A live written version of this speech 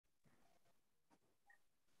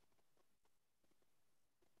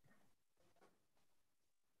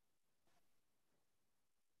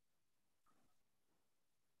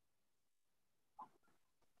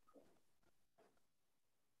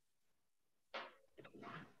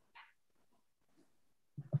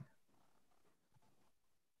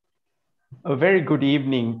A very good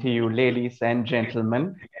evening to you, ladies and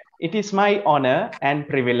gentlemen. It is my honor and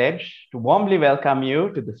privilege to warmly welcome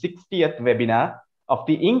you to the 60th webinar of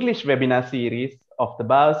the English webinar series of the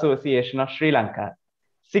Bar Association of Sri Lanka.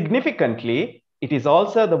 Significantly, it is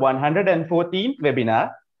also the 114th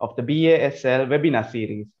webinar of the BASL webinar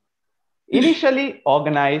series. Initially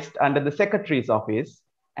organized under the Secretary's Office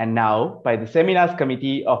and now by the Seminars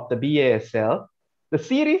Committee of the BASL, the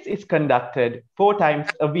series is conducted 4 times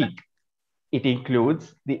a week. It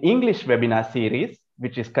includes the English webinar series,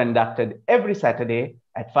 which is conducted every Saturday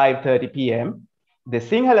at 5:30 p.m., the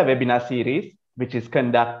Sinhala webinar series, which is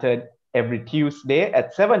conducted every Tuesday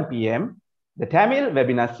at 7 p.m., the Tamil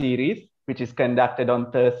webinar series, which is conducted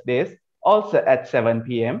on Thursdays, also at 7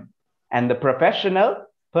 p.m., and the Professional,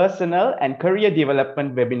 Personal, and Career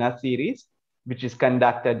Development webinar series, which is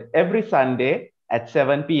conducted every Sunday at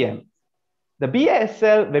 7 p.m. The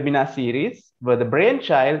BASL webinar series were the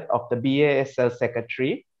brainchild of the BASL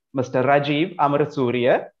Secretary, Mr. Rajiv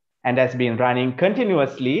Amarasuriya, and has been running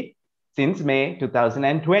continuously since May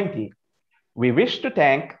 2020. We wish to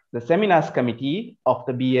thank the Seminars Committee of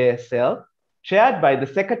the BASL, chaired by the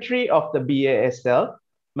Secretary of the BASL,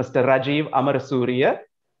 Mr. Rajiv Amarasuriya,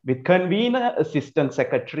 with Convener Assistant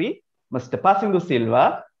Secretary, Mr. Pasindu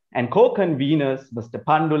Silva, and co-conveners, Mr.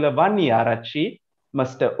 Pandula Vanniyarachchi,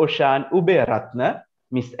 Mr. Oshan Uberatna,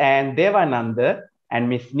 Ms. Anne Devananda, and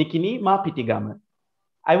Ms. Nikini Mapitigama.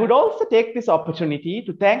 I would also take this opportunity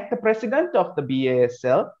to thank the President of the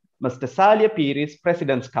BASL, Mr. Salia Piris,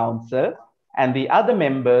 President's Council, and the other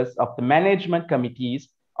members of the management committees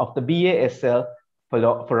of the BASL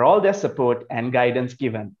for all their support and guidance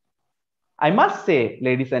given. I must say,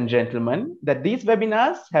 ladies and gentlemen, that these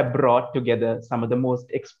webinars have brought together some of the most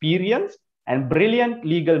experienced and brilliant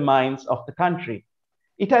legal minds of the country.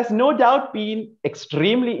 It has no doubt been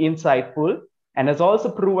extremely insightful and has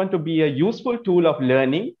also proven to be a useful tool of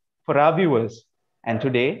learning for our viewers. And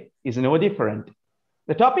today is no different.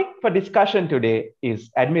 The topic for discussion today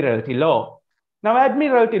is Admiralty law. Now,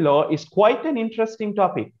 Admiralty law is quite an interesting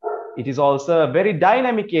topic. It is also a very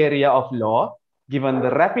dynamic area of law, given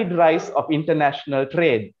the rapid rise of international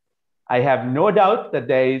trade. I have no doubt that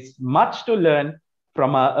there is much to learn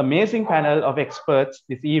from our amazing panel of experts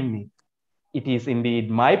this evening. It is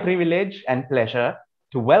indeed my privilege and pleasure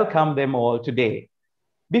to welcome them all today.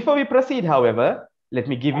 Before we proceed, however, let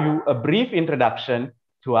me give you a brief introduction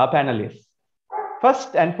to our panelists.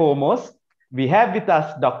 First and foremost, we have with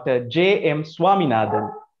us Dr. J.M.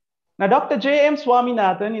 Swaminathan. Now, Dr. J.M.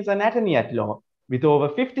 Swaminathan is an attorney at law with over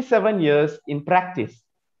 57 years in practice.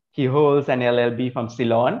 He holds an LLB from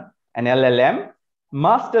Ceylon, an LLM,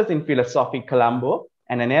 Masters in Philosophy, Colombo,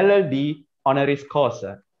 and an LLD honoris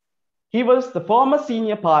causa. He was the former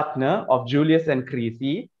senior partner of Julius and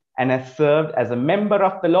Creasy and has served as a member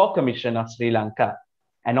of the Law Commission of Sri Lanka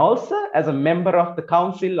and also as a member of the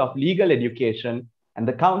Council of Legal Education and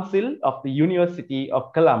the Council of the University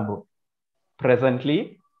of Colombo.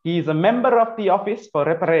 Presently, he is a member of the Office for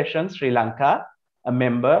Reparations Sri Lanka, a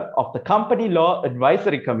member of the Company Law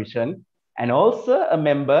Advisory Commission, and also a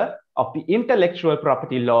member of the Intellectual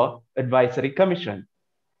Property Law Advisory Commission.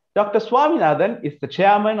 Dr. Swaminathan is the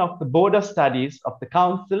chairman of the Board of Studies of the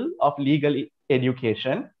Council of Legal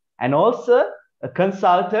Education and also a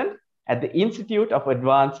consultant at the Institute of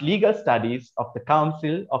Advanced Legal Studies of the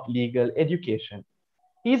Council of Legal Education.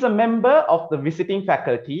 He is a member of the visiting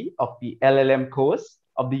faculty of the LLM course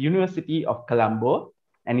of the University of Colombo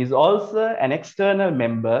and is also an external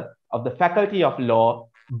member of the Faculty of Law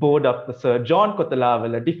Board of the Sir John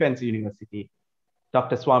Kothalavala Defence University.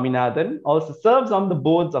 Dr. Swaminathan also serves on the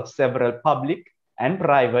boards of several public and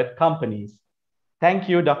private companies. Thank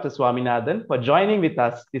you, Dr. Swaminathan, for joining with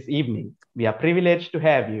us this evening. We are privileged to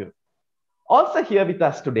have you. Also here with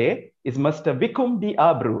us today is Mr. Vikum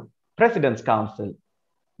Diabru, President's Counsel.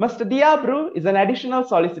 Mr. Diabru is an additional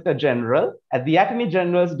Solicitor General at the Attorney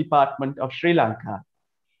General's Department of Sri Lanka.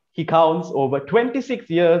 He counts over 26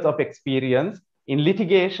 years of experience in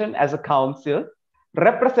litigation as a counsel,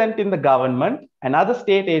 representing the government and other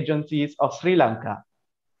state agencies of Sri Lanka.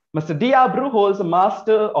 Mr. Diabru holds a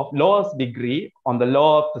Master of Laws degree on the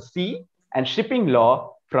law of the sea and shipping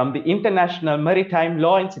law from the International Maritime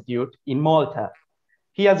Law Institute in Malta.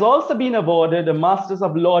 He has also been awarded a Masters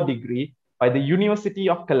of Law degree by the University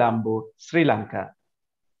of Colombo, Sri Lanka.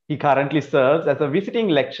 He currently serves as a visiting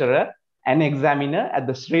lecturer and examiner at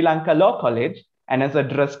the Sri Lanka Law College and has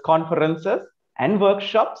addressed conferences and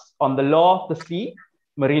workshops on the law of the sea,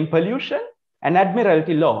 marine pollution, and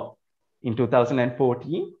Admiralty law. In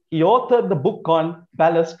 2014, he authored the book on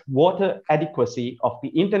ballast water adequacy of the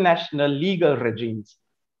international legal regimes.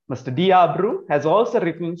 Mr. Diabru has also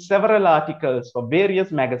written several articles for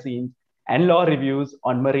various magazines and law reviews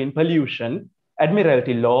on marine pollution,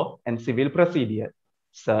 Admiralty law, and civil procedure.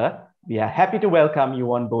 Sir, we are happy to welcome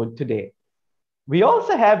you on board today. We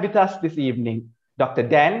also have with us this evening Dr.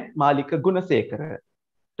 Dan Malika Gunasekara.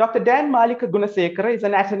 Dr. Dan Malika Gunasekara is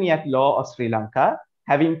an attorney at law of Sri Lanka,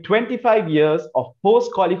 having 25 years of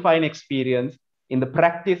post-qualifying experience in the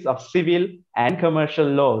practice of civil and commercial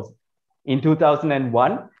laws. In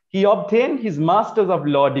 2001, he obtained his Master's of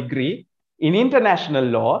Law degree in International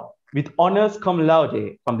Law with honors cum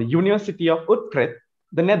laude from the University of Utrecht,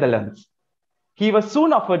 the Netherlands. He was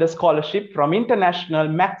soon offered a scholarship from International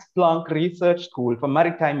Max Planck Research School for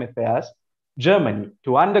Maritime Affairs, Germany,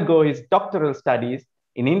 to undergo his doctoral studies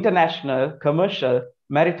in international commercial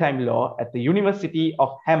maritime law at the University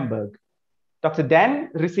of Hamburg. Dr. Dan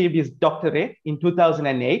received his doctorate in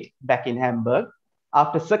 2008 back in Hamburg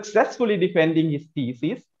after successfully defending his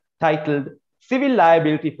thesis titled Civil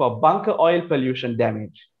Liability for Bunker Oil Pollution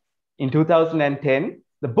Damage. In 2010,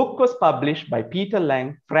 the book was published by Peter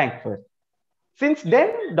Lang, Frankfurt. Since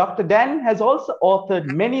then, Dr. Dan has also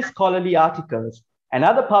authored many scholarly articles and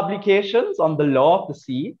other publications on the law of the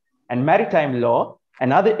sea and maritime law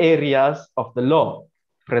and other areas of the law.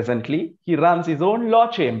 Presently, he runs his own law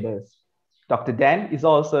chambers. Dr. Dan is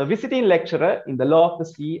also a visiting lecturer in the law of the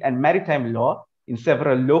sea and maritime law in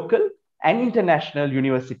several local and international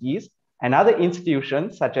universities and other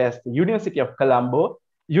institutions such as the University of Colombo,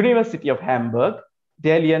 University of Hamburg,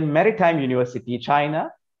 Dalian Maritime University,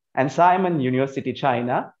 China, and Simon University,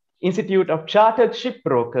 China, Institute of Chartered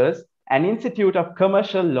Shipbrokers, and Institute of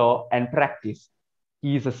Commercial Law and Practice.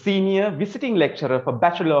 He is a senior visiting lecturer for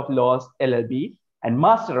Bachelor of Laws, LLB, and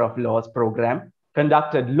Master of Laws program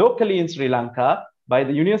conducted locally in Sri Lanka by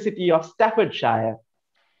the University of Staffordshire,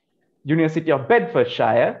 University of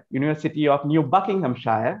Bedfordshire, University of New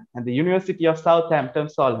Buckinghamshire, and the University of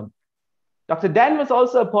Southampton-Solent. Dr. Dan was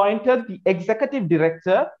also appointed the Executive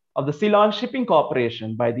Director of the Ceylon Shipping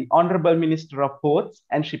Corporation by the Honorable Minister of Ports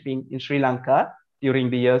and Shipping in Sri Lanka during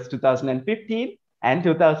the years 2015 and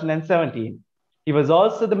 2017. He was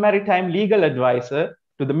also the Maritime Legal Advisor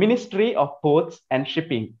to the Ministry of Ports and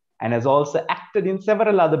Shipping and has also acted in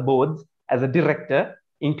several other boards as a director,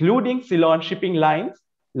 including Ceylon Shipping Lines,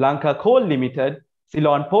 Lanka Coal Limited,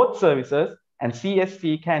 Ceylon Port Services, and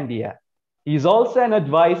CSC Candia. He is also an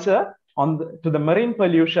advisor to the Marine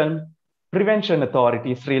Pollution Prevention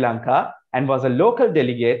Authority, Sri Lanka, and was a local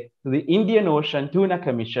delegate to the Indian Ocean Tuna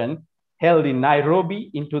Commission held in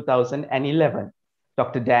Nairobi in 2011.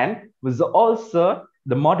 Dr. Dan was also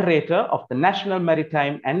the moderator of the National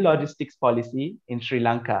Maritime and Logistics Policy in Sri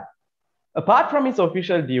Lanka. Apart from his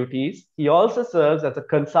official duties, he also serves as a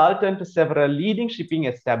consultant to several leading shipping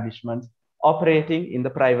establishments operating in the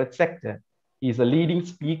private sector. He is a leading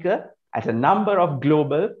speaker at a number of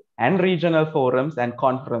global and regional forums and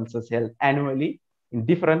conferences held annually in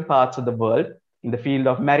different parts of the world in the field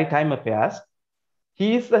of maritime affairs.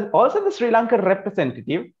 He is also the Sri Lankan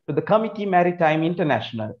representative to the Committee Maritime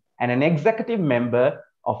International and an executive member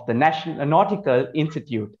of the National Nautical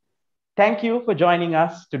Institute. Thank you for joining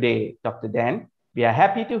us today, Dr. Dan. We are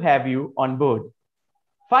happy to have you on board.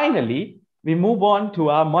 Finally, we move on to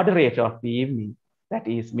our moderator of the evening, that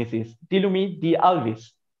is Mrs. Dilumi D.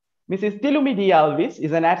 Alvis. Mrs. Dilumi D. Alvis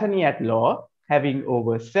is an attorney at law, having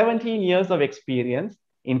over 17 years of experience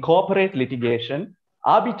in corporate litigation,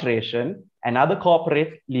 arbitration, and other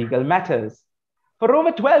corporate legal matters. For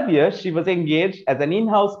over 12 years, she was engaged as an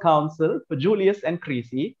in-house counsel for Julius and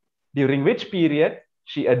Creasy, during which period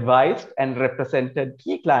she advised and represented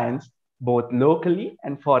key clients, both locally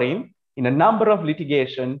and foreign, in a number of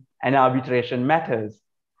litigation and arbitration matters.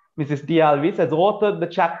 Mrs. D. Alvis has authored the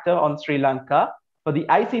chapter on Sri Lanka for the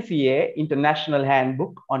ICCA International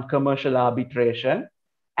Handbook on Commercial Arbitration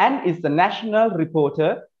and is the national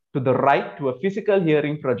reporter to the Right to a Physical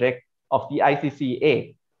Hearing project of the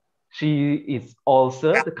ICCA. She is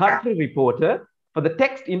also the country reporter for the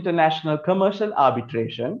Text International Commercial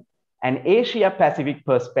Arbitration and Asia Pacific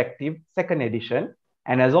Perspective, second edition,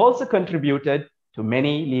 and has also contributed to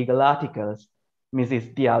many legal articles.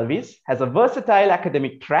 Mrs. D. Alvis has a versatile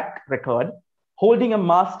academic track record, holding a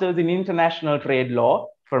master's in international trade law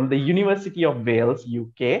from the University of Wales,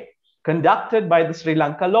 UK, conducted by the Sri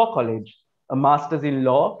Lanka Law College, a master's in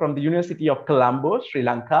law from the University of Colombo, Sri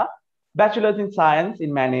Lanka, bachelor's in science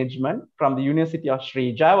in management from the University of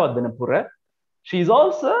Sri Jayawardhanapura. She is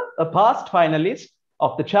also a past finalist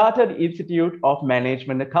of the Chartered Institute of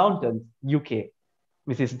Management Accountants, UK.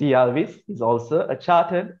 Mrs. D. Alvis is also a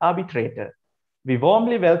chartered arbitrator. We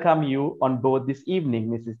warmly welcome you on board this evening,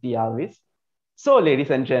 Mrs. D. Alvis. So, ladies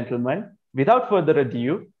and gentlemen, without further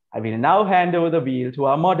ado, I will now hand over the wheel to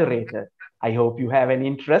our moderator. I hope you have an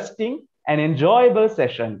interesting and enjoyable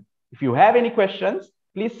session. If you have any questions,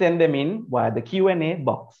 please send them in via the Q&A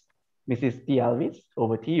box. Mrs. Tialvis,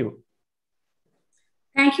 over to you.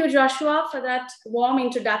 Thank you, Joshua, for that warm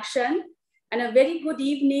introduction, and a very good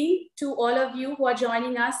evening to all of you who are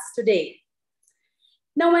joining us today.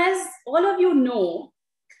 Now, as all of you know,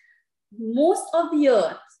 most of the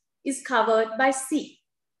earth is covered by sea.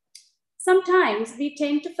 Sometimes we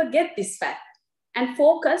tend to forget this fact and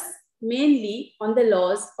focus mainly on the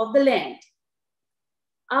laws of the land.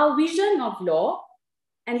 Our vision of law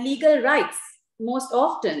and legal rights most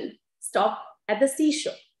often stop at the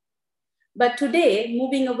seashore. But today,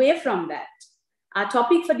 moving away from that, our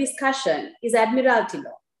topic for discussion is Admiralty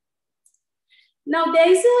law. Now, there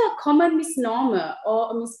is a common misnomer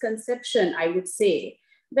or a misconception, I would say,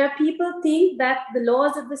 where people think that the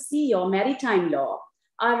laws of the sea or maritime law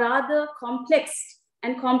are rather complex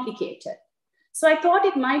and complicated. So I thought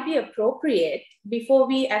it might be appropriate, before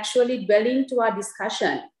we actually dwell into our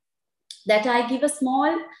discussion, that I give a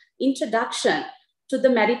small introduction to the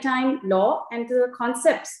maritime law and to the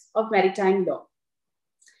concepts of maritime law.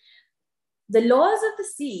 The laws of the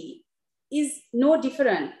sea is no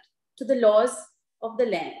different to the laws of the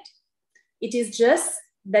land. It is just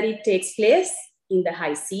that it takes place in the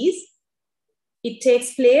high seas, it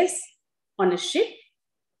takes place on a ship,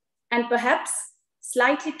 and perhaps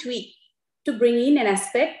slightly tweaked to bring in an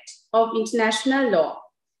aspect of international law,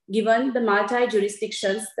 given the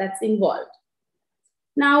multi-jurisdictions that's involved.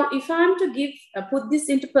 Now, if I'm to put this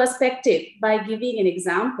into perspective by giving an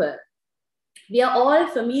example, we are all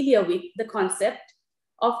familiar with the concept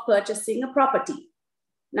of purchasing a property.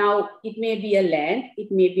 Now, it may be a land,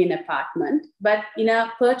 it may be an apartment, but in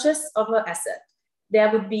a purchase of an asset, there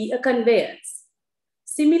would be a conveyance.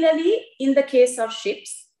 Similarly, in the case of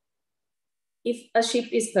ships, if a ship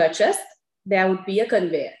is purchased, there would be a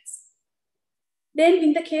conveyance. Then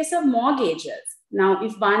in the case of mortgages, now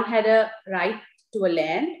if one had a right to a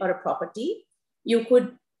land or a property, you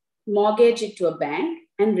could mortgage it to a bank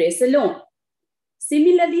and raise a loan.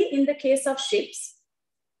 Similarly, in the case of ships,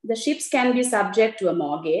 the ships can be subject to a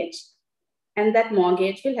mortgage, and that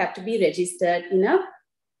mortgage will have to be registered in a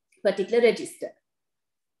particular register.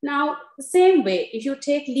 Now, the same way, if you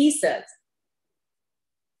take leases,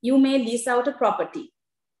 you may lease out a property,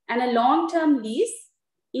 and a long-term lease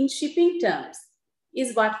in shipping terms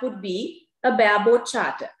is what would be a bareboat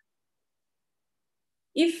charter.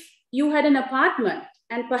 If you had an apartment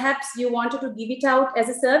and perhaps you wanted to give it out as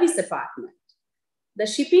a service apartment, the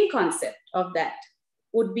shipping concept of that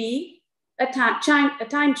would be a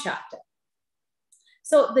time charter.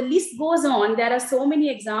 So the list goes on. There are so many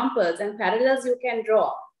examples and parallels you can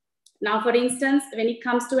draw. Now, for instance, when it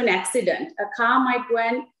comes to an accident, a car might go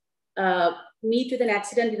and meet with an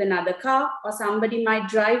accident with another car, or somebody might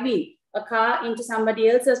drive in a car into somebody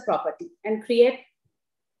else's property and create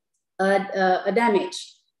a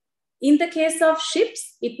damage. In the case of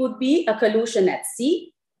ships, it would be a collision at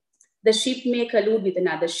sea. The ship may collude with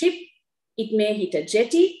another ship. It may hit a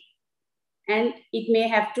jetty, and it may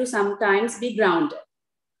have to sometimes be grounded.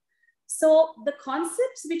 So the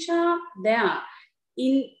concepts which are there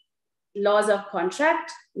in laws of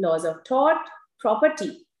contract, laws of tort,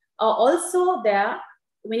 property are also there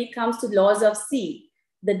when it comes to laws of sea.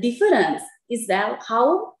 The difference is that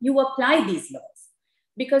how you apply these laws.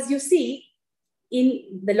 Because you see,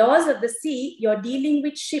 in the laws of the sea, you're dealing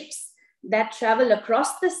with ships that travel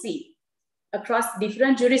across the sea, across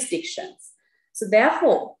different jurisdictions. So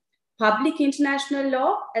therefore, public international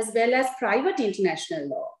law as well as private international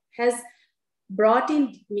law has brought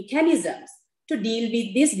in mechanisms to deal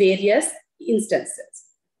with these various instances.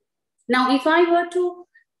 Now, if I were to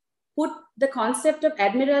put the concept of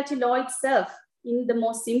Admiralty law itself in the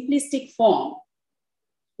most simplistic form,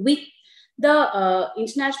 with the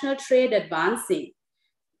international trade advancing,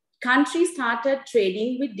 countries started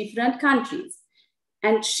trading with different countries,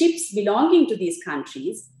 and ships belonging to these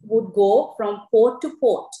countries would go from port to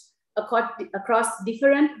port across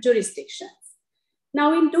different jurisdictions.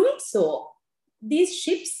 Now, in doing so, these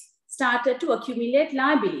ships started to accumulate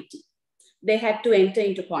liability. They had to enter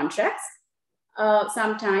into contracts,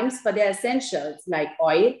 sometimes for their essentials like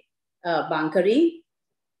oil, bunkering,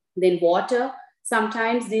 then water.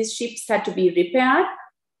 Sometimes these ships had to be repaired.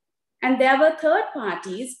 And there were third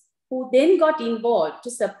parties who then got involved to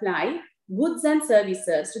supply goods and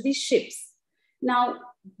services to these ships. Now,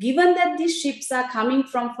 given that these ships are coming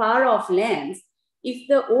from far off lands, if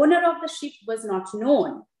the owner of the ship was not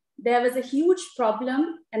known, there was a huge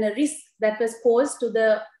problem and a risk that was posed to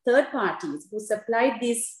the third parties who supplied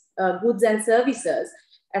these goods and services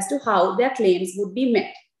as to how their claims would be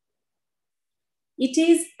met. It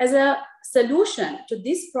is as a solution to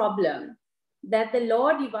this problem that the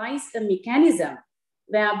law devised a mechanism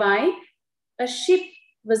whereby a ship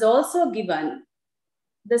was also given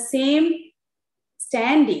the same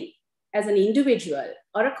standing as an individual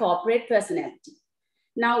or a corporate personality.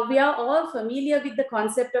 Now, we are all familiar with the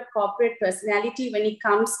concept of corporate personality when it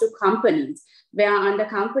comes to companies, where under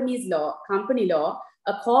company law,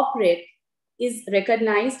 a corporate is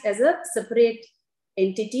recognized as a separate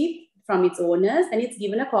entity from its owners, and it's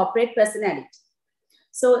given a corporate personality.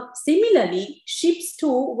 So similarly, ships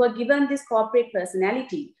too were given this corporate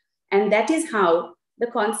personality, and that is how the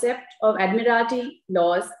concept of Admiralty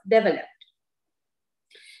laws developed.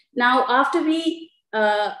 Now, after we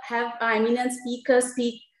have our eminent speakers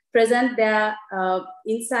present their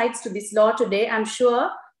insights to this law today, I'm sure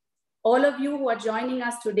all of you who are joining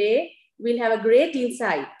us today will have a great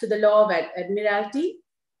insight to the law of Admiralty,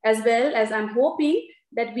 as well as I'm hoping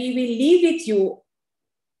that we will leave with you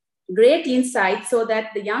great insight so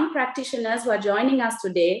that the young practitioners who are joining us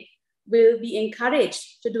today will be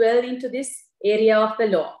encouraged to dwell into this area of the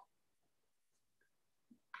law.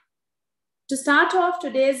 To start off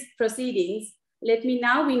today's proceedings, let me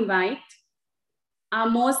now invite our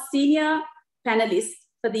most senior panelist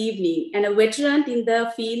for the evening and a veteran in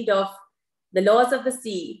the field of the laws of the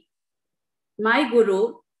sea, my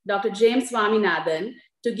guru, Dr. James Swaminathan,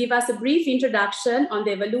 to give us a brief introduction on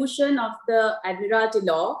the evolution of the Admiralty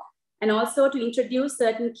law and also to introduce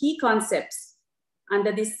certain key concepts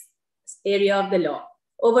under this area of the law.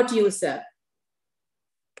 Over to you, sir.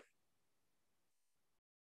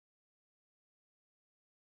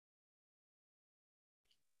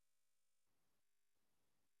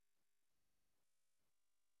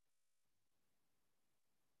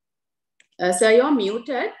 Sir, you're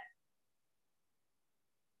muted.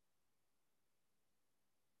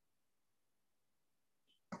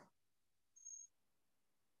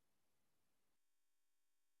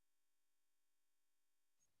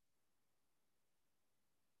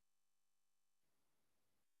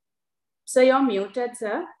 Sir, you're muted,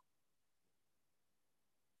 sir.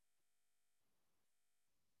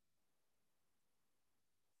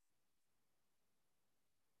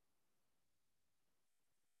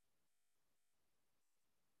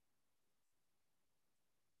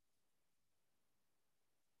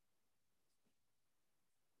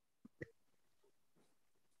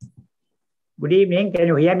 Good evening. Can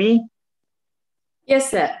you hear me?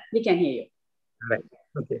 Yes, sir. We can hear you. Right.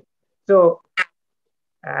 Okay. So,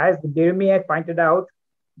 as Jeremy had pointed out,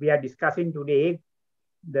 we are discussing today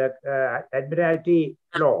the Admiralty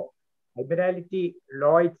law. Admiralty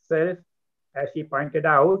law itself, as she pointed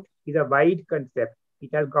out, is a wide concept.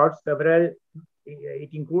 It has got several, it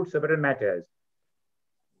includes several matters.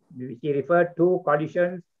 She referred to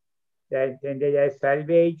collisions, then there is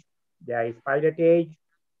salvage, there is pilotage,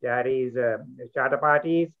 there is charter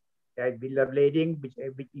parties, there is bill of lading, which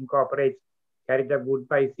incorporates carriage of goods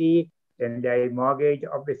by sea, then there is mortgage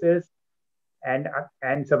of vessels, and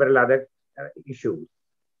several other issues.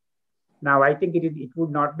 Now, I think it would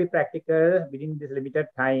not be practical within this limited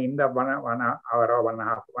time, the 1 hour or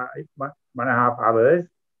 1.5 hours,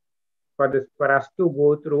 for us to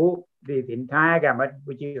go through this entire gamut,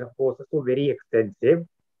 which is of course so very extensive.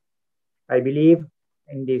 I believe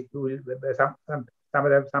in this tool,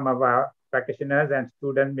 some of our practitioners and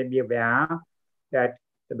students may be aware that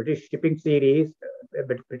the British Shipping series,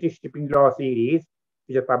 British Shipping Law series,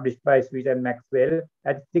 which are published by Sweet and Maxwell,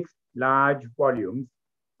 had 6 large volumes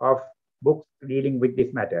of books dealing with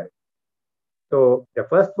this matter. So the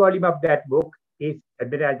first volume of that book is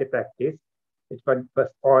Admiralty Practice. It's first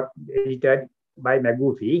edited by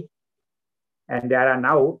Maguffi, and there are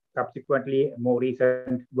now subsequently more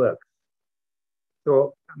recent works.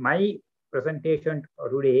 So my presentation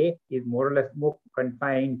today is more or less more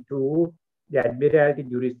confined to the Admiralty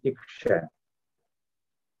jurisdiction.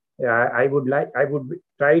 I would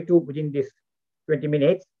try to, within this 20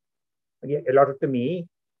 minutes, allotted to me,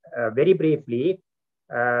 very briefly,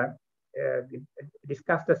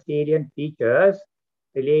 discuss the salient features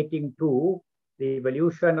relating to the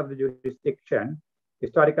evolution of the jurisdiction,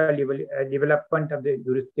 historical development of the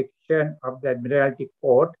jurisdiction of the Admiralty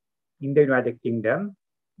Court in the United Kingdom,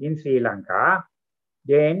 in Sri Lanka,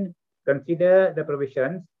 then consider the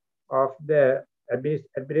provisions of the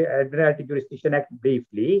Admiralty Jurisdiction Act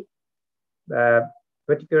briefly,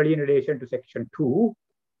 particularly in relation to Section 2,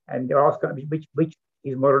 and also, which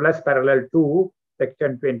is more or less parallel to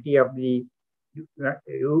Section 20 of the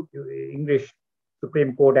English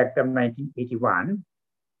Supreme Court Act of 1981,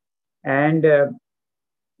 and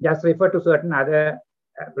just refer to certain other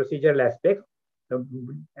procedural aspects.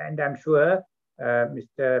 And I'm sure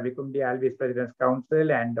Mr. Vikumdi Alvis, President's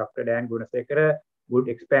Council, and Dr. Dan Gunasekara would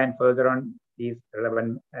expand further on these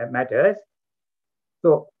relevant matters.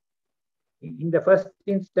 So, in the first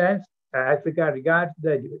instance, as regards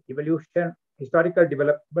the historical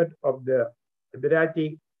development of the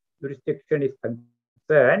Admiralty jurisdiction is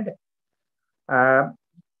concerned,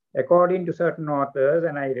 according to certain authors,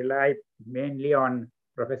 and I rely mainly on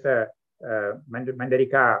Professor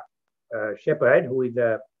Mandarika Shepherd, who is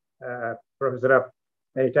a professor of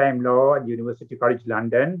maritime law at University College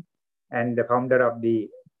London and the founder of the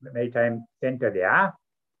Maritime Center there,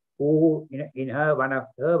 who in one of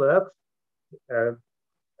her works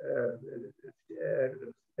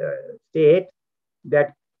state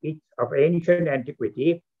that it's of ancient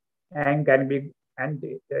antiquity and it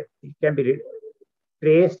can be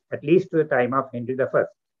traced at least to the time of Henry I.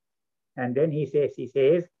 And then he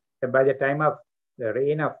says that by the time of the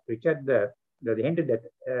reign of Edward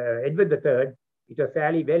III, it was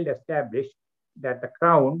fairly well established that the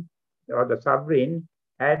crown or the sovereign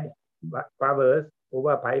had powers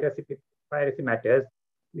over piracy matters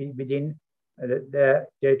within the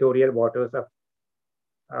territorial waters of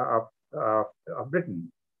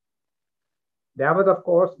Britain. There was, of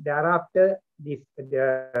course, thereafter the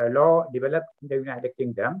law developed in the United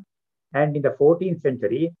Kingdom, and in the 14th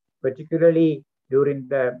century, particularly during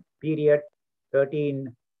the period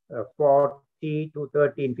 1340 to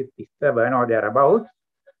 1357 or thereabouts,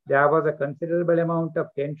 there was a considerable amount of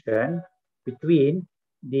tension between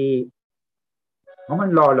the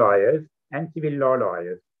common law lawyers and civil law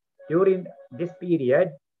lawyers. During this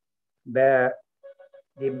period, the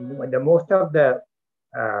most of the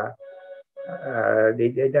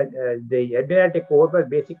Admiralty Court was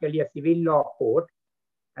basically a civil law court,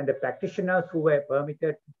 and the practitioners who were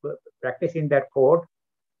permitted to practice in that court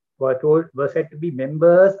were said to be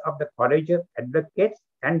members of the College of Advocates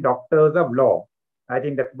and Doctors of Law. I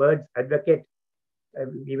think that word advocate,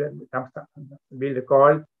 we'll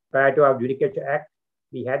recall prior to our Judicature Act,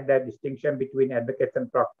 we had that distinction between advocates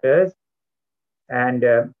and proctors. And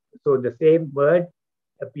so the same word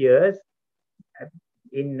appears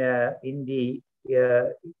in the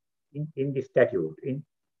statute.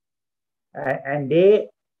 And they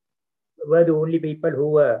were the only people who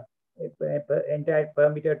were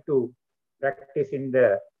permitted to practice in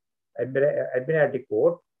the Admiralty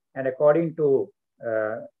Court. And according to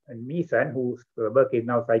Meeson, whose work is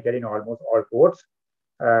now cited in almost all courts,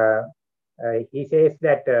 he says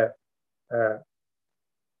that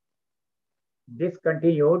this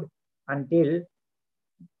continued until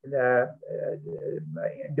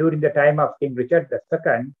during the time of King Richard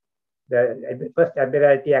II, the first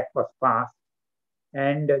Admiralty Act was passed,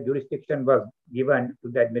 and jurisdiction was given to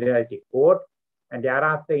the Admiralty Court. And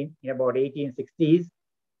thereafter, in about 1860s,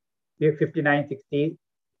 5960s,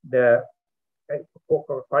 the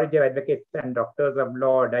College of Advocates and Doctors of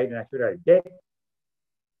Law died a natural death,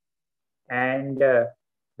 and the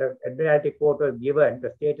Admiralty Court was given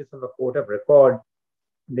the status of a court of record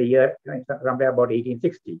in the year somewhere about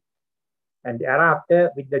 1860. And thereafter,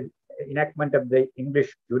 with the enactment of the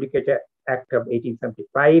English Judicature Act of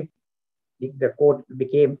 1875, the court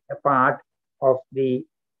became a part of the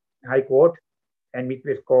High Court, and which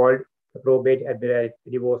was called the Probate, Admiralty,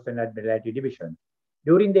 Divorce and Admiralty Division.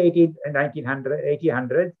 During the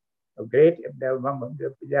 1800s,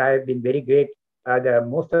 there have been very great,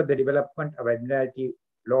 most of the development of Admiralty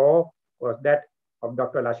law was that of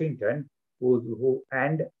Dr. Lushington,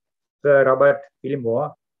 and Sir Robert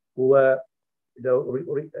Fillmore, whose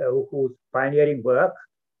pioneering work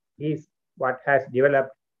is what has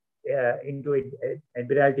developed into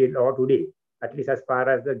Admiralty law today, at least as far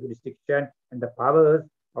as the jurisdiction and the powers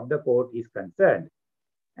of the court is concerned.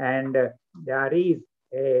 And there is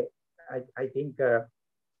I think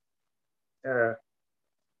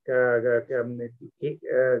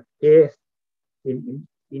case in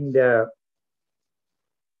the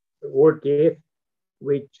old case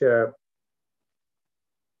which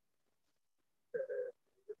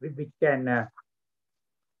can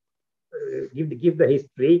give the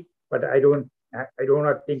history, but I do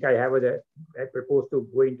not think I propose to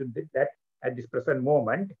go into that at this present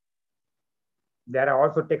moment. There are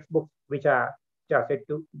also textbooks which are said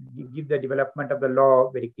to give the development of the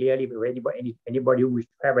law very clearly for anybody who wishes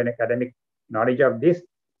to have an academic knowledge of this,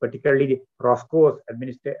 particularly Roscoe's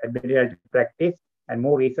Admiralty Practice, and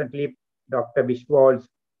more recently, Dr. Bishwal's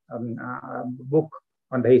book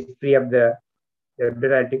on the history of the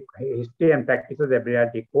history and practice of the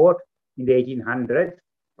Admiralty Court in the 1800s,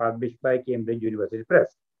 published by Cambridge University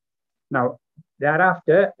Press. Now,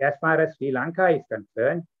 thereafter, as far as Sri Lanka is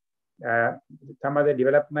concerned, some other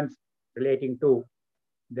developments relating to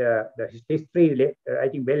the history, I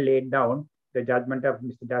think, well laid down, the judgment of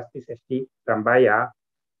Mr. Justice S.T. Rambaya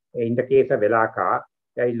in the case of Elaka.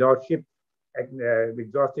 His Lordship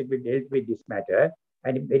exhausted dealt with this matter.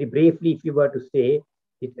 And very briefly, if you were to say,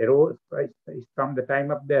 it arose from the time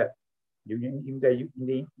of the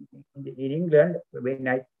in England, when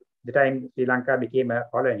the time Sri Lanka became a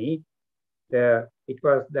colony, it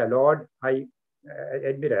was the Lord High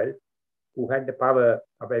Admiral who had the power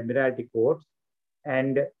of Admiralty courts,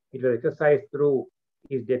 and it was exercised through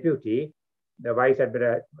his deputy, the Vice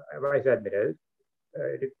Admiral,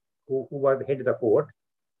 who was the head of the court,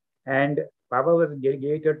 and power was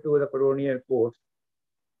delegated to the colonial courts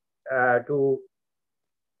to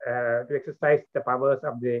exercise the powers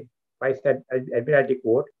of the Vice Admiralty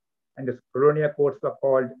Court, and the colonial courts were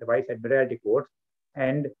called the Vice Admiralty Courts,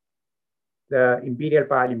 and the Imperial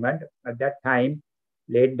Parliament at that time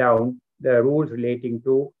laid down the rules relating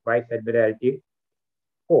to Vice Admiralty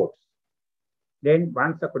courts. Then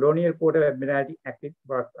once the Colonial Court of Admiralty Act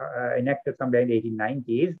was enacted somewhere in the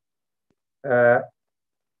 1890s,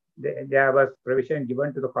 there was provision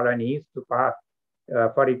given to the colonies to pass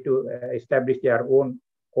for it to establish their own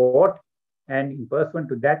court, and in pursuant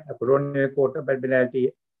to that, the Colonial Court of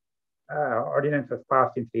Admiralty ordinance was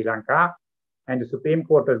passed in Sri Lanka, and the Supreme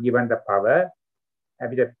Court was given the power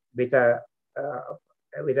with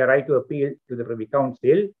a right to appeal to the Privy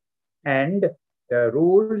Council, and the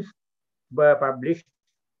rules were published.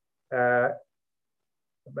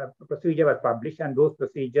 Procedure was published, and those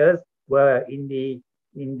procedures were available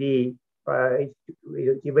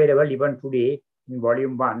even today in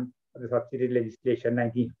Volume 1 of the Subsidiary Legislation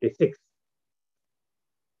 1956.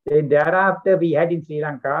 Then thereafter, we had in Sri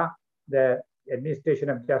Lanka the Administration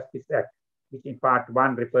of Justice Act, which in Part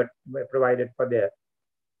 1 provided for the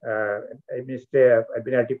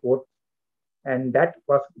Admiralty Court, and that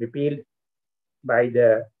was repealed by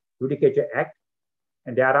the Judicature Act,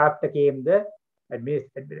 and thereafter came the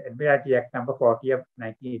Admiralty Act number 40 of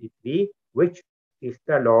 1983, which is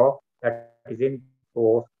the law that is in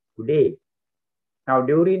force today. Now,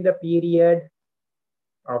 during the period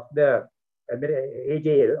of the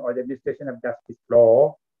AJL, or the Administration of Justice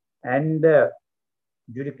Law, and the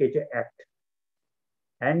Judicature Act,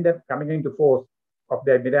 and the coming into force of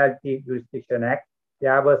the Admiralty Jurisdiction Act,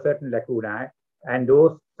 there were certain lacunae, and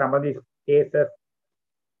some of these cases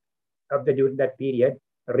during that period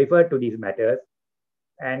refer to these matters.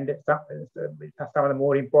 And some of the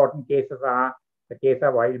more important cases are the case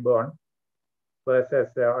of Wildborn versus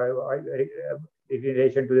in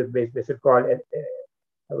relation to this vessel called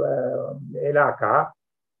Elaka.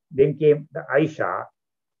 Then came the Aisha.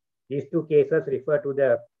 These two cases refer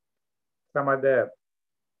to some of the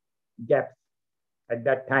gaps at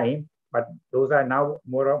that time, but those are now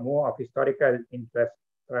more of historical interest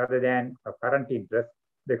rather than of current interest,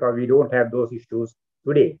 because we don't have those issues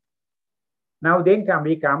today. Now then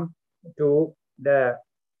we come to the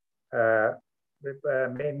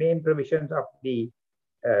main provisions of the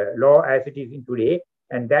law as it is in today,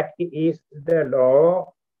 and that is the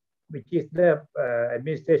law which is the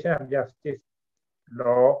Administration of Justice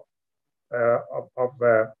Law of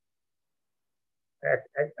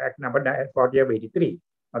Act number 40 of 83.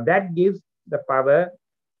 Now that gives the power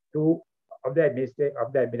of the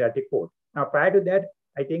Admiralty Court. Now prior to that,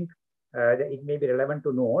 I think it may be relevant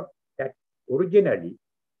to note that originally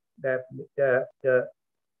the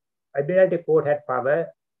Admiralty Court had power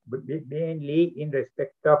mainly in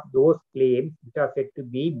respect of those claims which are said to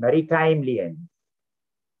be maritime liens.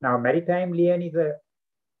 Now, maritime lien is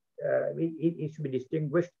it should be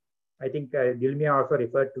distinguished. I think Dilmia also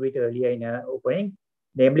referred to it earlier in her opening.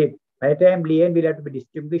 Namely, maritime lien will have to be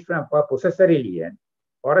distinguished from a possessory lien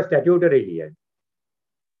or a statutory lien.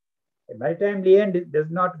 A maritime lien does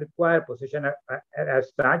not require possession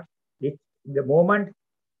as such. The moment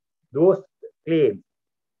those claims,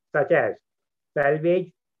 such as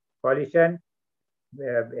salvage, collision,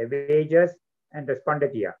 wages, and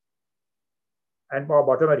respondetia, and more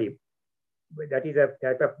bottomary, that is a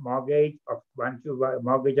type of mortgage of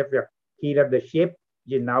mortgage of the keel of the ship,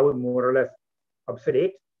 which is now more or less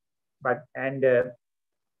obsolete. But in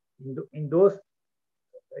those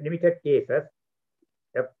limited cases,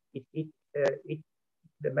 the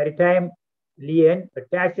maritime lien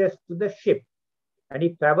attaches to the ship, and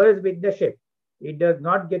it travels with the ship. It does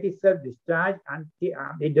not get itself discharged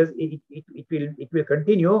until it will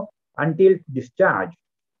continue until discharge,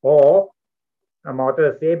 or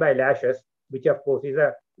authors say by lashes, which of course is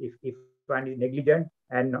if one is negligent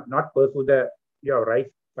and not pursue your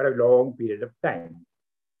rights for a long period of time.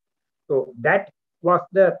 So that was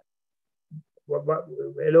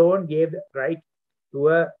alone gave the right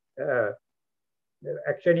to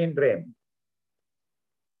action in rem.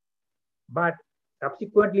 But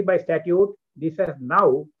subsequently by statute, this has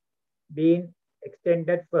now been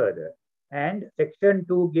extended further. And section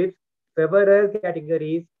 2 gives several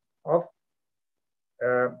categories of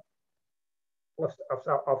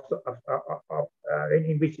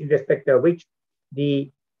in respect of which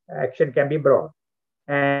the action can be brought.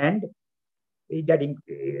 And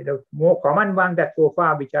the more common ones that so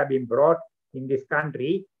far which have been brought in this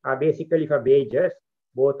country are basically for wages,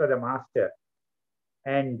 both of the master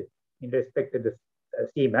and in respect to the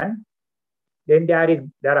seaman. Then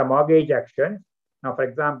there are mortgage actions. Now, for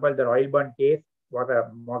example, the Royal Bond case was a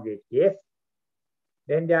mortgage case.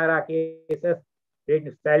 Then there are cases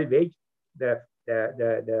related to salvage, the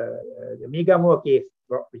Migamore case,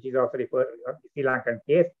 which is also referred to Sri Lankan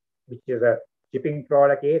case, which is a shipping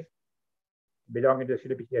trawler case belonging to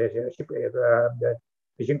the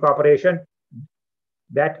fishing corporation.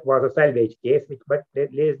 That was a salvage case, but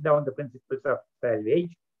it lays down the principles of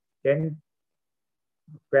salvage then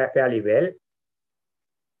fairly well.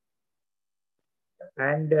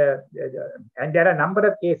 And there are a number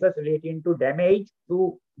of cases relating to damage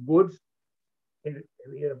to goods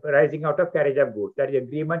arising out of carriage of goods. That is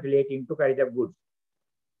agreement relating to carriage of goods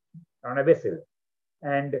on a vessel.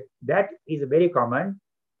 And that is very common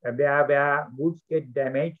where goods get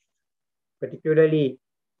damaged, particularly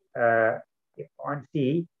on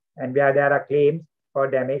sea, and where there are claims for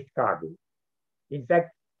damaged cargo. In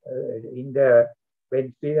fact, when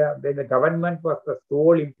the government was the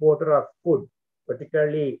sole importer of food,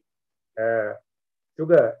 particularly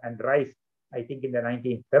sugar and rice, I think in the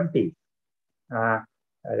 1970s,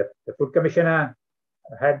 the Food Commissioner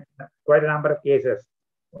had quite a number of cases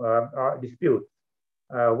or disputes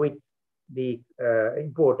with the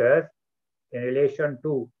importers in relation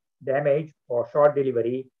to damage or short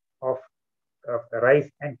delivery of rice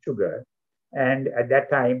and sugar. And at that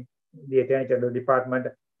time, the Attorney General Department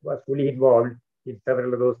was fully involved in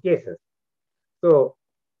several of those cases. So,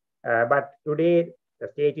 but today, the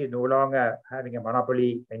state is no longer having a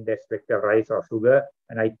monopoly in respect of rice or sugar,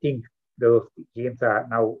 and I think those claims are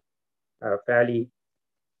now fairly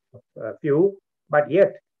few. But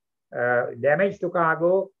yet, damage to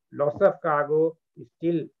cargo, loss of cargo is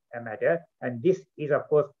still a matter, and this is of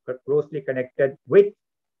course closely connected with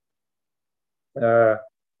carriage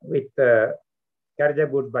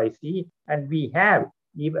of goods by sea. And we have,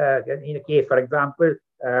 in a case, for example,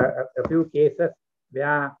 a few cases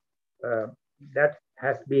where that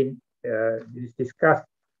has been discussed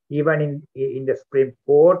even in the Supreme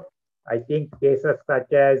Court. I think cases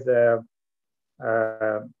such as the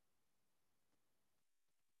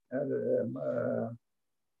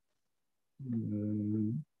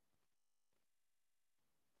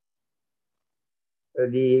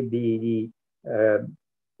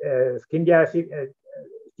Scindia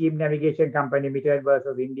Steam Navigation Company Limited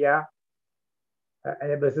versus India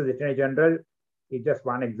versus the Attorney General is just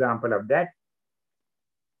one example of that.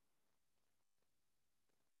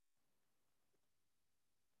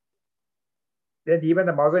 Then even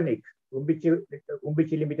the Mozambique,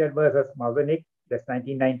 Umbichi Limited versus Mozambique, that's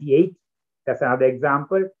 1998. That's another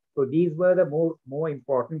example. So these were the more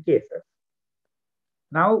important cases.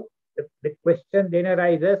 Now, the question then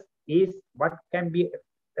arises is what can be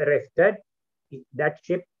arrested, that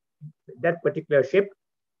ship, that particular ship,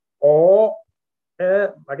 or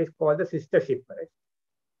what is called the sister ship arrest.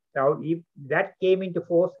 Now, if that came into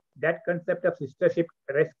force, that concept of sister ship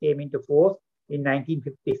arrest came into force in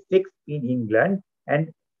 1956 in England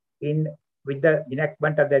and with the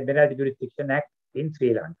enactment of the Admiralty Jurisdiction Act in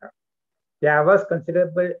Sri Lanka. There was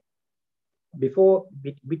considerable,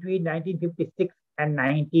 between 1956 and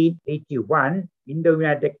 1981 in the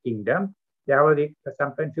United Kingdom, there was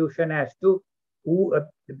some confusion as to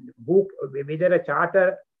whether a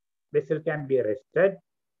charter vessel can be arrested,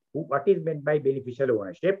 what is meant by beneficial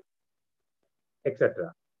ownership,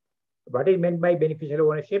 etc. What is meant by beneficial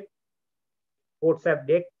ownership? Courts have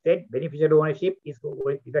said beneficial ownership is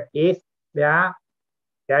a case where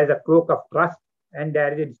there is a cloak of trust and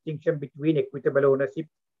there is a distinction between equitable ownership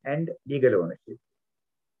and legal ownership.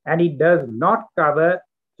 And it does not cover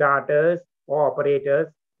charters or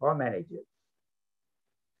operators or managers.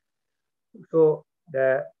 So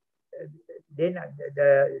that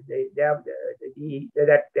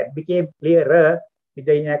became clearer with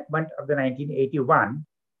the enactment of the 1981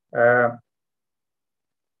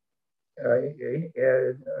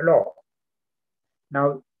 law.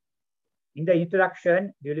 Now, in the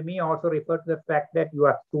introduction, Dulmi also referred to the fact that you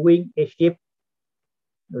are suing a ship.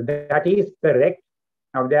 That is correct.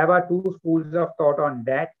 Now, there were two schools of thought on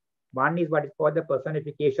that. One is what is called the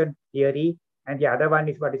personification theory, and the other one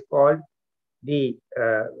is what is called the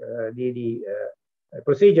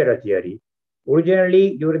procedural theory.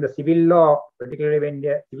 Originally, during the civil law, particularly when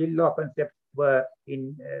the civil law concepts were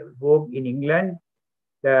in vogue in England,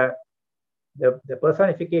 the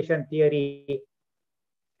personification theory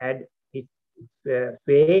had its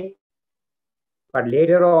sway, but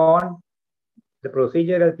later on, the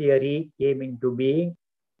procedural theory came into being,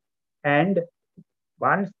 and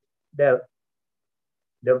once the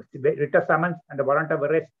writ of summons and the warrant of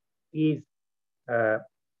arrest is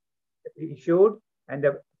issued and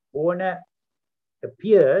the owner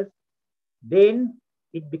appears, then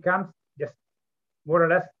it becomes just more or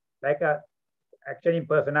less like a action in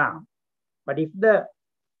personam. But if the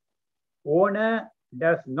owner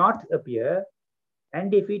does not appear,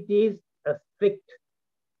 and if it is a strict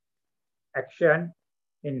action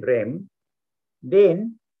in rem,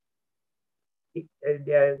 then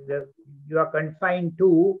you are confined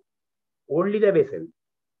to only the vessel,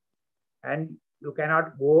 and you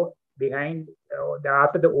cannot go behind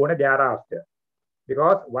after the owner thereafter.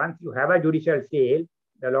 Because once you have a judicial sale,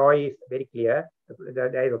 the law is very clear,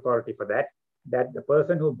 there is authority for that, that the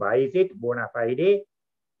person who buys it bona fide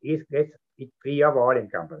gets it free of all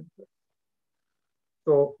encumbrances.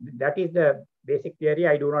 So that is the basic theory.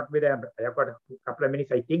 I do not, I have got a couple of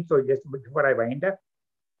minutes, I think, so just before I wind up.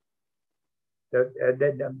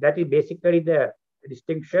 That is basically the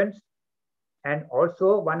distinctions. And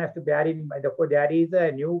also one has to bear in mind, there is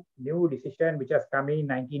a new decision which has come in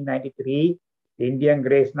 1993, the Indian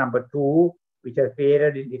Grace number 2, which has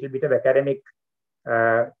created a little bit of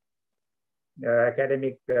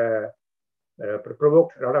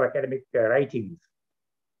provoked a lot of academic writings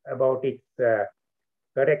about its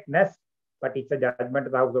correctness, but it's a judgment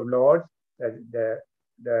of the House of Lords, the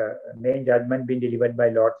main judgment being delivered by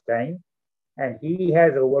Lord Stein, and he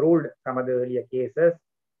has overruled some of the earlier cases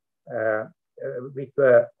which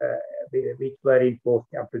were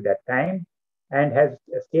enforced up to that time, and has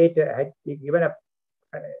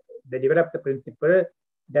developed the principle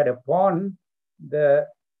that upon the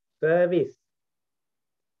service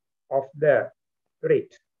of the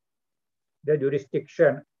writ, the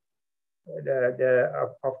jurisdiction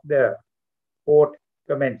of the court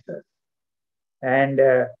commences, and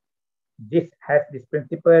this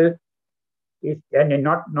principle is, and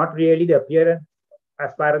not really the appearance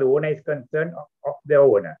as far as the owner is concerned of the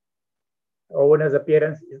owner. Owner's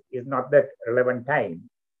appearance is not that relevant time.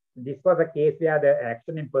 This was a case where the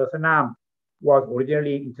action in personam was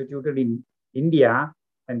originally instituted in India,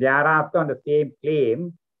 and thereafter on the same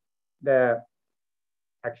claim, the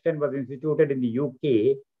action was instituted in the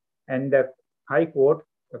UK, and the High Court,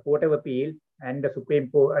 the Court of Appeal, and the Supreme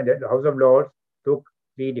Court and the House of Lords took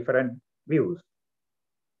 3 different views.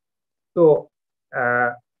 So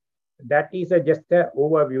that is just an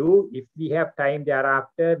overview. If we have time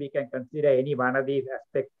thereafter, we can consider any one of these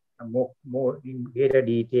aspects more in greater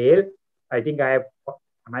detail. I think am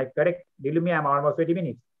I correct? Dilumi, I'm almost 20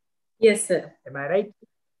 minutes. Yes, sir. Am I right?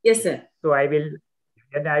 Yes, sir. So I will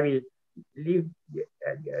give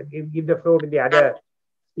the floor to the other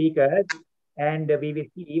speakers, and we will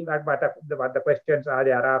see what the questions are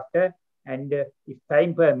thereafter. And if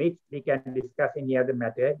time permits, we can discuss any other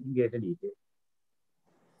matter in greater detail.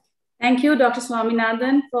 Thank you, Dr.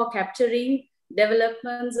 Swaminathan, for capturing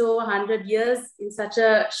developments over 100 years in such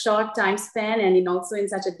a short time span and also in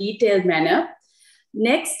such a detailed manner.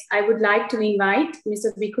 Next, I would like to invite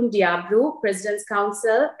Mr. Vikum Diabru, President's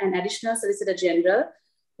Counsel and Additional Solicitor General,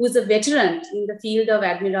 who is a veteran in the field of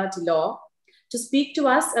Admiralty law, to speak to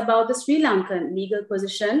us about the Sri Lankan legal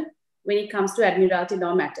position when it comes to Admiralty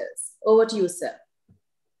law matters. Over to you, sir.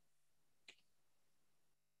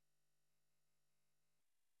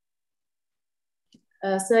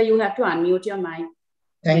 Sir, you have to unmute your mic.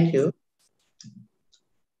 Thank you.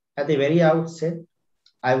 At the very outset,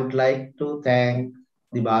 I would like to thank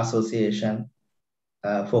the Bar Association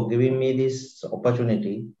for giving me this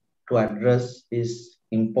opportunity to address this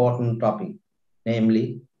important topic,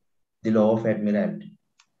 namely the law of Admiralty.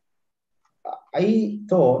 I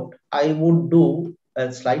thought I would do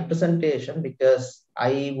a slight presentation because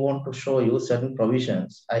I want to show you certain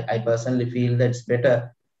provisions. I personally feel that it's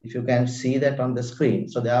better if you can see that on the screen.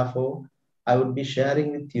 So therefore, I would be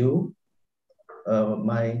sharing with you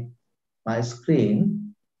my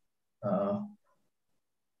screen.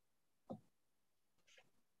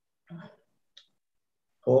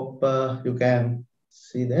 Hope you can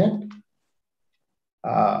see that.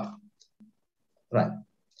 Right.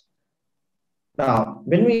 Now,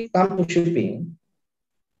 when we come to shipping,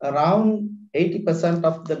 around 80%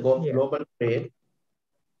 of the global trade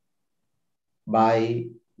by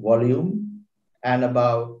volume and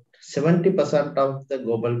about 70% of the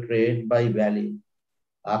global trade by value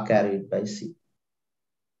are carried by sea.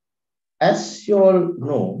 As you all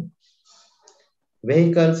know,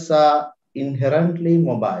 vehicles are inherently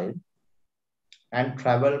mobile and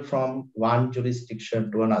travel from one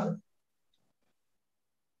jurisdiction to another.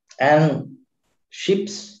 And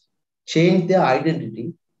ships change their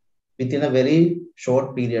identity within a very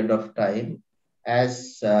short period of time,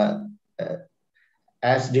 as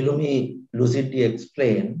Dilumi lucidly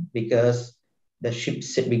explained, because the ship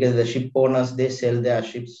owners, they sell their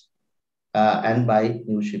ships and buy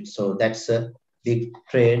new ships. So that's a big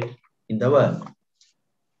trade in the world.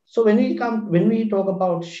 So when we talk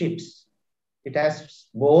about ships, it has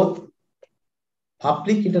both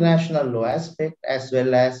public international law aspect as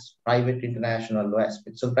well as private international law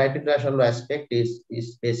aspect. So private international law aspect is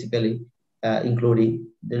basically including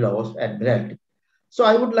the laws at Admiralty. So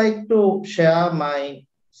I would like to share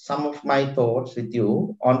some of my thoughts with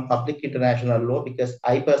you on public international law, because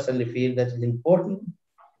I personally feel that it's important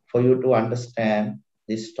for you to understand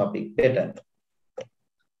this topic better.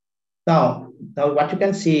 Now what you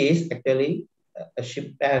can see is actually a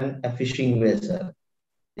ship and a fishing vessel.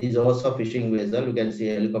 This is also a fishing vessel. You can see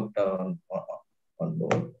a helicopter on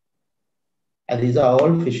board. And these are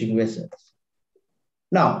all fishing vessels.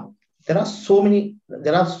 Now, there are so many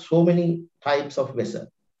types of vessels,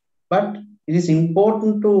 but it is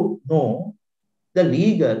important to know the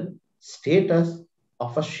legal status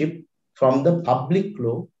of a ship from the public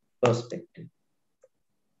law perspective.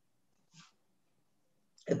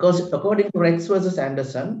 Because according to Rex versus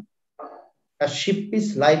Anderson, a ship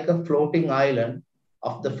is like a floating island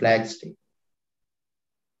of the flag state.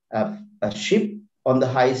 A ship on the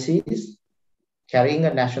high seas carrying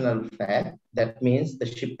a national flag, that means the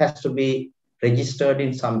ship has to be registered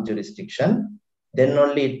in some jurisdiction. Then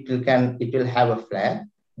only it will have a flag.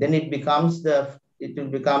 Then it will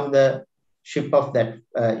become the ship of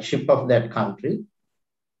that country.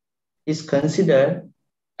 It's considered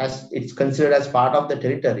as part of the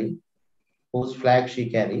territory whose flag she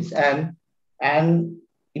carries, and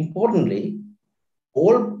importantly,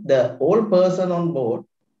 all person on board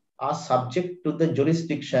are subject to the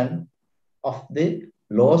jurisdiction of the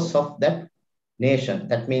laws of that nation.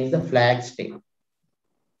 That means the flag state.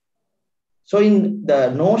 So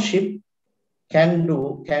no ship can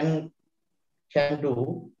do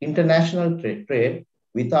international trade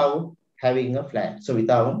without having a flag. So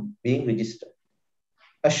without being registered.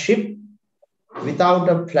 A ship without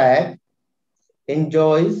a flag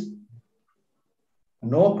enjoys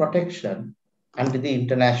no protection under the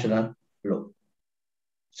international law.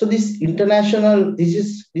 So this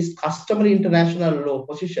customary international law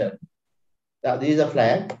position, this is a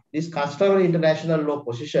flag, this customary international law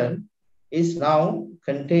position is now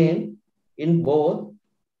contained in the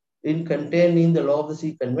Law of the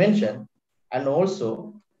Sea Convention, and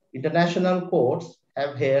also international courts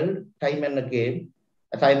have held time and again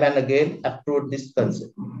approved this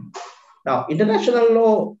concept. Now, international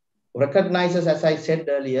law recognizes, as I said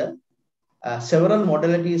earlier, several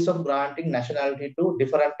modalities of granting nationality to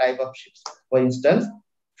different type of ships. For instance,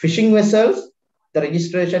 fishing vessels, the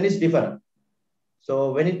registration is different.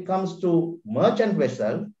 So when it comes to merchant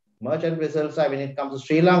vessels are, when it comes to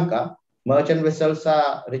Sri Lanka, merchant vessels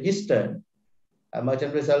are registered. With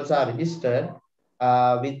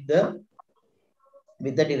the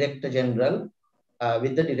Director General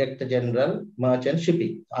Merchant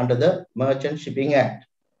Shipping under the Merchant Shipping Act.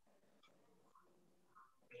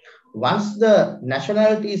 Once the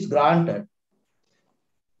nationality is granted,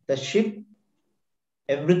 the ship,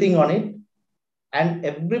 everything on it, and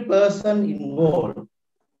every person involved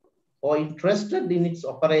or interested in its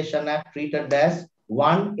operation are treated as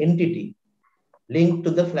one entity linked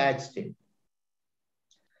to the flag state.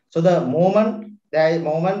 So the moment if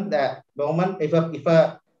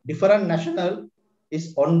a different national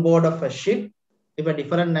is on board of a ship,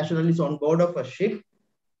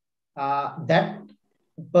 that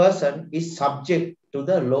person is subject to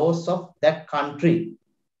the laws of that country,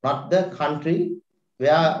 not the country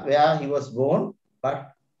where he was born,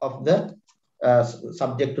 but of the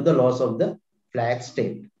subject to the laws of the flag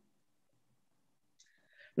state.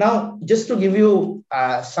 Now, just to give you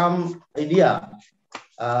some idea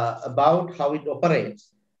about how it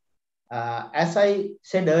operates, as I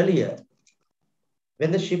said earlier,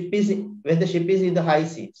 when the ship is in the high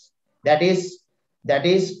seas, that is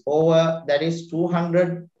over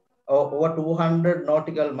 200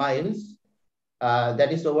 nautical miles.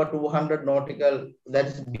 That is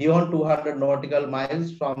beyond 200 nautical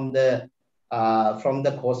miles from the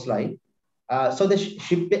coastline. So the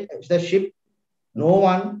ship, no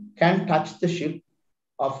one can touch the ship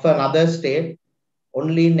of another state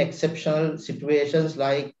only in exceptional situations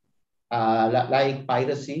like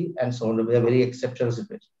piracy and so on, a very exceptional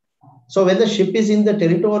situation. So when the ship is in the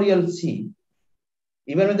territorial sea,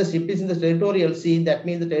 even when the ship is in the territorial sea, that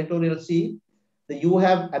means the territorial sea, you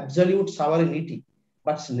have absolute sovereignty,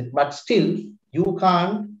 but still you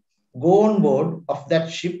can't go on board of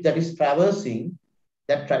that ship that is traversing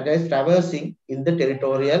in the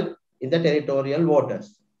territorial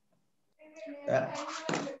waters.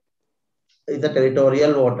 In the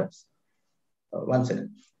territorial waters. One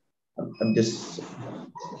second. I'm just.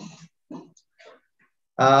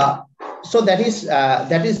 So that is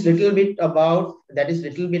little bit about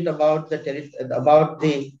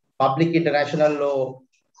the public international law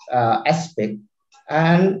aspect,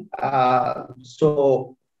 and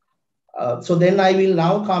so then I will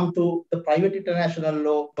now come to the private international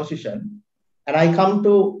law position, and I come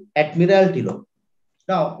to Admiralty law.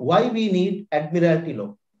 Now, why we need Admiralty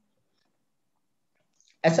law?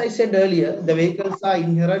 As I said earlier, the vehicles are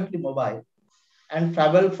inherently mobile and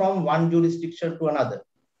travel from one jurisdiction to another,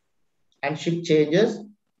 and ship changes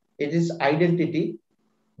its identity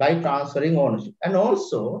by transferring ownership. And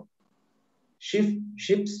also,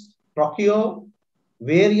 ships procure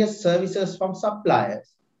various services from suppliers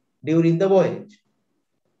during the voyage.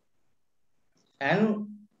 And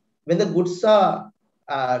when the goods are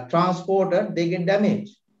transported, they get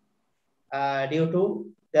damaged due to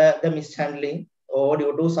the mishandling or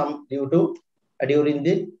during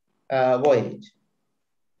the voyage.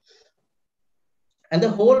 And the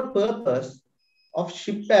whole purpose of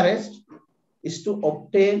ship arrest is to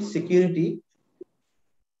obtain security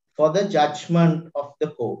for the judgment of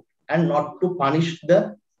the court and not to punish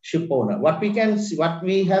the ship owner. What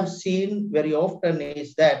we have seen very often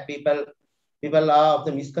is that people are of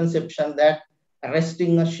the misconception that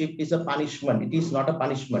arresting a ship is a punishment. It is not a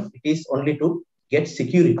punishment. It is only to get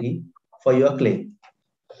security for your claim.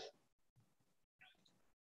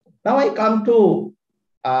 Now I come to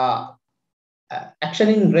action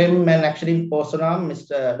in rem and action in personam.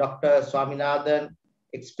 Mr. Dr. Swaminathan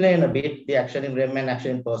explained a bit the action in rem and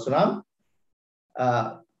action in personam.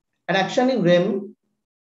 An action in rem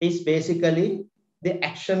is basically the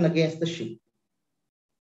action against the ship.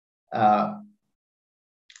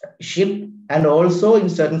 Ship and also in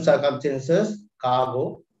certain circumstances,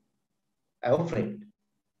 cargo or freight.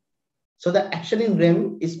 So the action in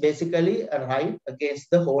rem is basically a right against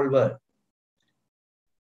the whole world.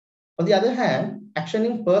 On the other hand, action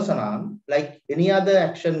in personam, like any other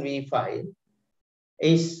action we file,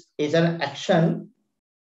 is an action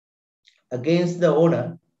against the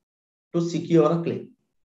owner to secure a claim.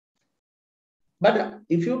 But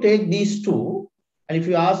if you take these two, and if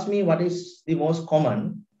you ask me what is the most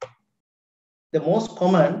common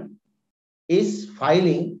is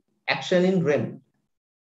filing action in rem.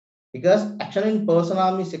 Because action in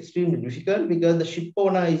personam is extremely difficult because the ship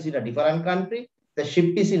owner is in a different country, the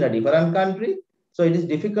ship is in a different country. So it is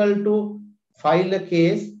difficult to file a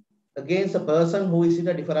case against a person who is in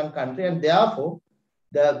a different country. And therefore,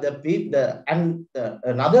 another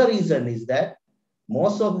reason is that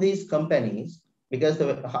most of these companies, because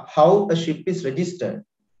how a ship is registered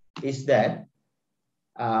is that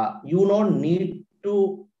you don't need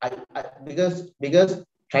to, because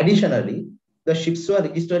traditionally, the ships were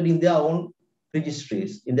registered in their own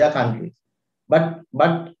registries in their countries. But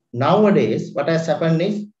nowadays, what has happened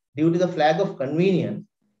is due to the flag of convenience,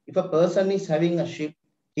 if a person is having a ship,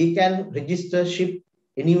 he can register ship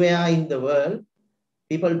anywhere in the world.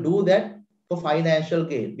 People do that for financial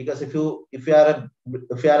gain, because if you are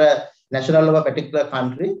a national of a particular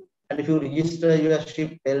country and if you register your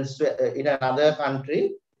ship elsewhere in another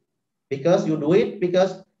country, because you do it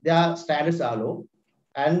because their standards are low.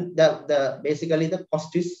 And basically the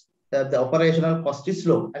cost is the operational cost is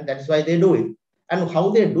low, and that is why they do it. And how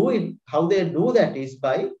they do that is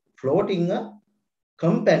by floating a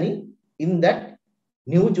company in that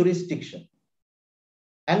new jurisdiction,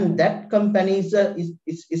 and that company is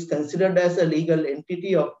considered as a legal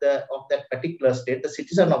entity of that particular state, the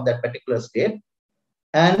citizen of that particular state,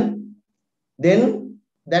 and then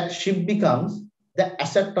that ship becomes the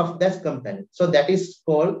asset of that company. So that is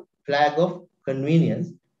called flag of convenience.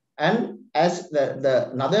 And as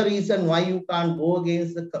the another reason why you can't go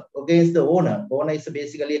against the owner is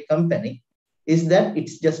basically a company, is that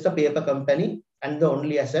it's just a paper company and the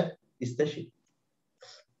only asset is the ship.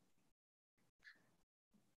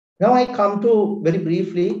 Now I come to very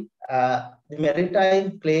briefly the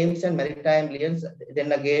maritime claims and maritime liens.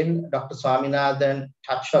 Then again, Dr. Swaminathan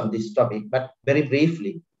touched on this topic, but very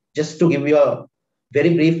briefly, just to give you a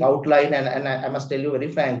very brief outline, and I must tell you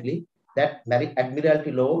very frankly, that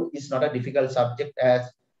Admiralty law is not a difficult subject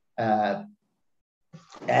as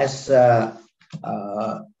as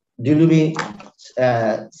Dilumi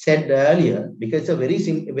said earlier, because it's a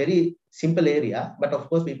very simple area, but of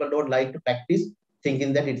course people don't like to practice,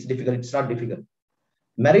 thinking that it's difficult. It's not difficult.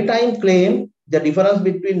 Maritime claim, the difference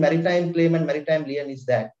between maritime claim and maritime lien is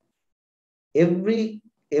that every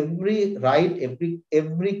right,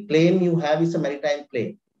 every claim you have is a maritime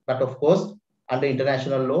claim. But of course, under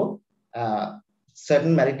international law,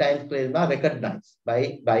 certain maritime claims are recognized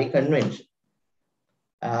by convention.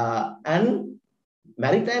 And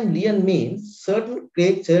maritime lien means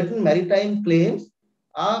certain maritime claims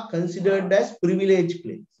are considered as privilege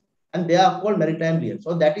claims, and they are called maritime lien.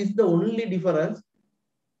 So that is the only difference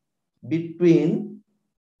between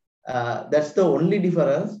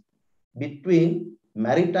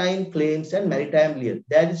maritime claims and maritime lien.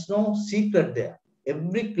 There is no secret there.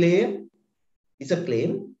 Every claim is a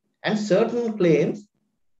claim, and certain claims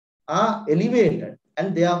are elevated,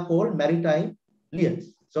 and they are called maritime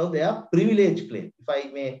liens. So they are privilege claims. If I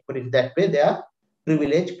may put it that way, they are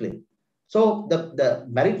privilege claims. So the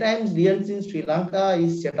maritime liens in Sri Lanka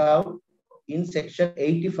is set out in section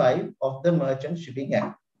 85 of the Merchant Shipping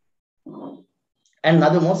Act. And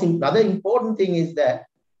another important thing is that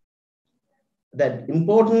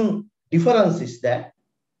important difference is that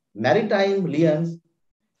maritime liens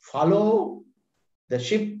follow the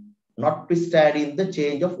ship notwithstanding the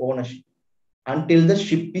change of ownership until the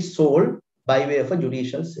ship is sold by way of a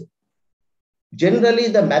judicial sale. Generally,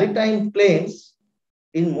 the maritime claims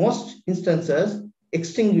in most instances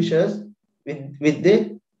extinguishes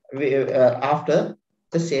after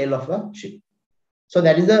the sale of a ship. So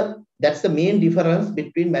that's the main difference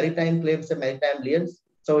between maritime claims and maritime liens.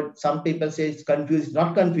 So some people say it's confused. It's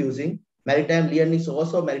not confusing. Maritime lien is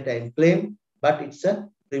also a maritime claim, but it's a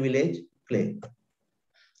privilege claim.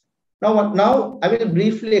 Now I will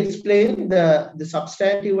briefly explain the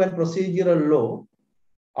substantive and procedural law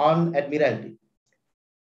on Admiralty.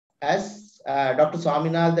 As Dr.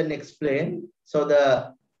 Swaminathan explained, so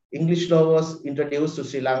the English law was introduced to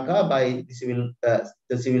Sri Lanka by the civil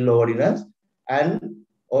law ordinance, and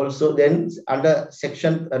also then under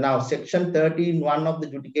section 13(1) of the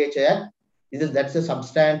Judicature Act, that's a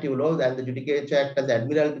substantive law, and the Judicature Act and the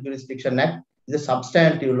Admiralty Jurisdiction Act is a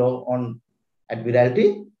substantive law on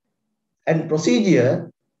Admiralty. And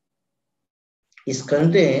procedure is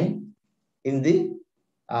contained in the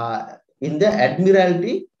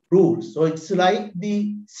Admiralty rules. So it's like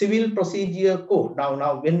the civil procedure code.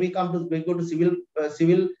 Now when we go to the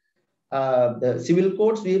civil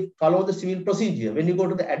codes, we follow the civil procedure. When you go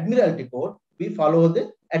to the Admiralty code, we follow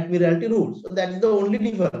the Admiralty rules. So that is the only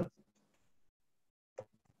difference.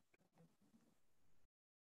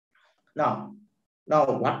 Now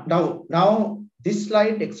this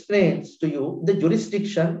slide explains to you the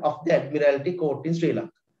jurisdiction of the Admiralty Court in Sri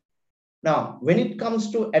Lanka. Now, when it comes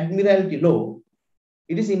to Admiralty law,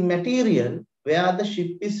 it is immaterial where the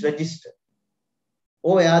ship is registered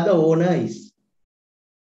or where the owner is,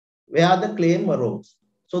 where the claim arose.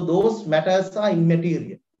 So those matters are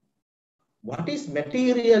immaterial. What is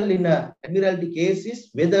material in an Admiralty case is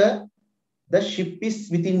whether the ship is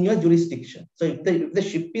within your jurisdiction. So if the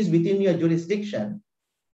ship is within your jurisdiction,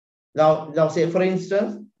 now say for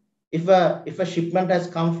instance, if a shipment has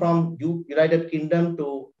come from United Kingdom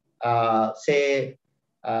to say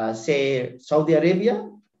Saudi Arabia,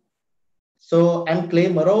 so and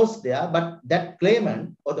claim arose there, but that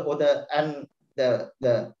claimant the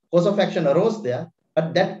cause of action arose there,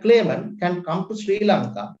 but that claimant can come to Sri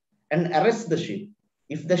Lanka and arrest the ship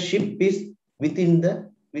if the ship is within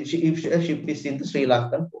if a ship is in the Sri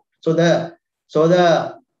Lankan port. So the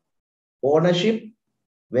ownership,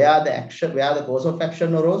 where the cause of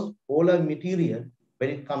action arose, all are material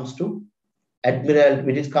when it comes to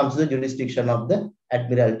the jurisdiction of the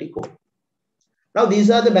Admiralty Court. Now these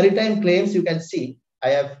are the maritime claims. You can see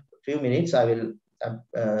I have a few minutes. I will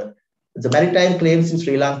the maritime claims in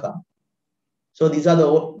Sri Lanka. So these are the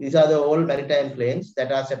all maritime claims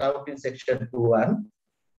that are set out in section 2(1).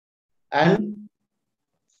 And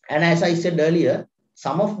as I said earlier,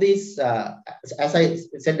 some of these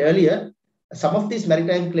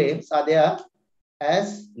maritime claims are there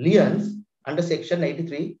as liens under section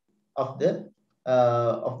 83 of the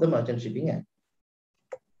Merchant Shipping Act.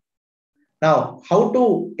 Now, how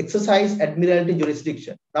to exercise Admiralty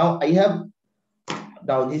jurisdiction? This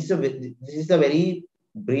is a very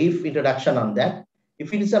brief introduction on that.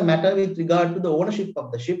 If it is a matter with regard to the ownership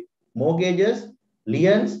of the ship, mortgages,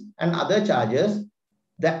 liens, and other charges,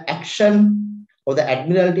 the action or the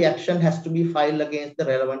Admiralty action has to be filed against the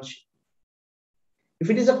relevant ship. If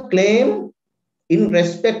it is a claim in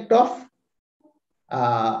respect of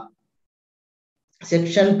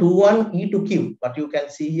section 21 E to Q, what you can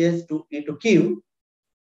see here is E to Q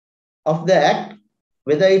of the Act,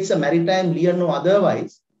 whether it's a maritime lien or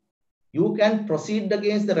otherwise, you can proceed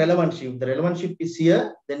against the relevant ship. The relevant ship is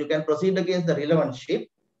here, then you can proceed against the relevant ship.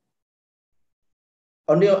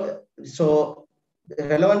 So the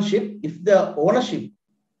relevant ship, if the ownership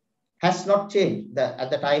has not changed at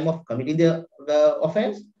the time of committing the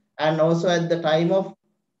offense, and also at the time of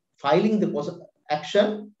filing the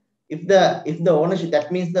action, if the ownership,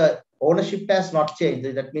 that means the ownership has not changed,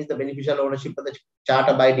 that means the beneficial ownership of the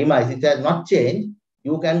charter by demise, it has not changed,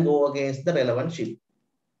 you can go against the relevant ship.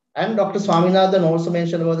 And Dr. Swaminathan also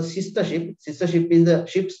mentioned about the sister ship. Sister ship is the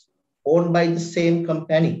ships owned by the same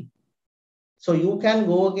company. So you can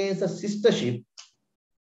go against a sister ship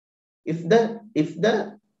if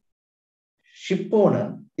the ship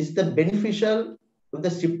owner is the beneficial, if the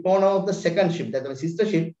ship owner of the second ship, that the sister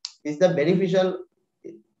ship is the beneficial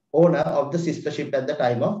owner of the sister ship at the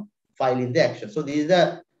time of filing the action. So these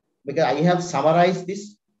are, because I have summarized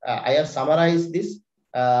this,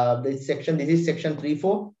 this section, this is section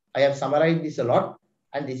 3.4. I have summarized this a lot,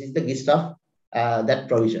 and this is the gist of that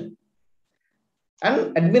provision.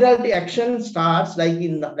 And Admiralty action starts now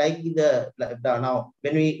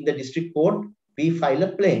when we in the district court we file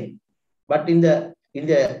a claim, but in the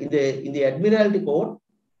Admiralty court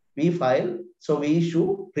we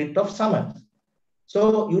issue writ of summons.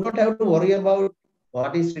 So you don't have to worry about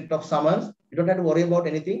what is writ of summons. You don't have to worry about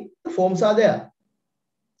anything. The forms are there,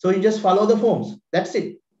 so you just follow the forms. That's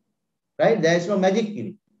it, right? There is no magic in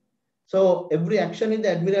it. So every action in the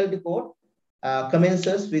Admiralty court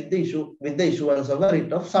commences with the issuance of a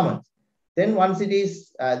writ of summons. Then once it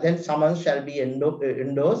is, then summons shall be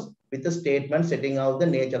endorsed with a statement setting out the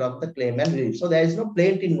nature of the claim and relief. So there is no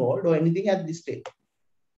plaint involved or anything at this stage.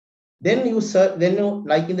 Then you serve,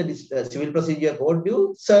 like in the civil procedure code,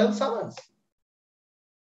 you serve summons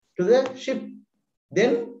to the ship.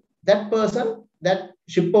 Then that person, that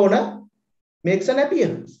ship owner, makes an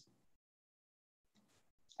appearance.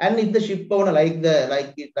 And if the ship owner, like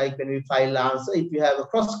when we file answer, if you have a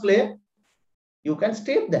cross claim, you can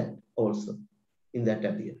state that also in that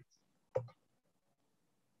appearance.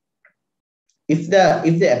 If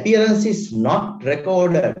the appearance is not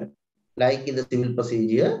recorded, like in the civil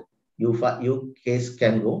procedure, your case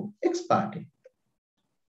can go ex parte.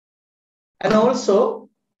 And also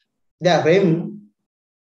the REM,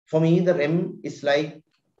 for me, the REM is like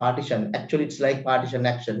partition. Actually, it's like partition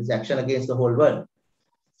action. It's action against the whole world.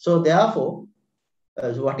 So therefore,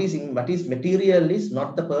 what is material is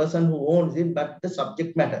not the person who owns it, but the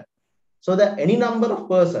subject matter. So that any number of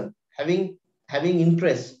persons having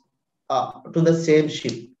interest to the same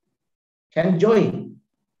ship can join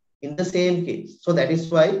in the same case. So that is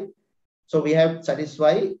why. So we have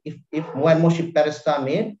satisfied if more and more ship arrests are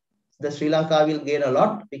made, the Sri Lanka will gain a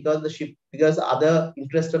lot because other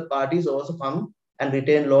interested parties also come and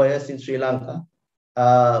retain lawyers in Sri Lanka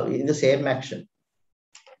in the same action.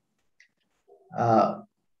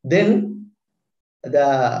 Then at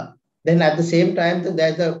the same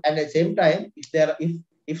time,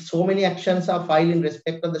 if so many actions are filed in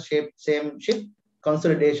respect of the same ship,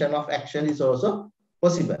 consolidation of action is also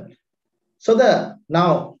possible. So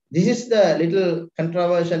now this is the little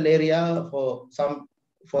controversial area for some,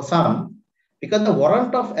 because the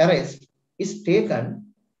warrant of arrest is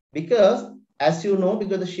taken because, as you know,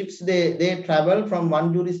 because the ships they travel from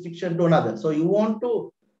one jurisdiction to another. So you want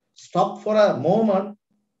to stop for a moment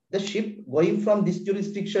the ship going from this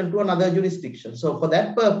jurisdiction to another jurisdiction. So for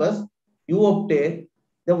that purpose, you obtain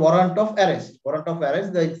the warrant of arrest. Warrant of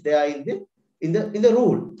arrest, they are in the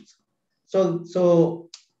rule. So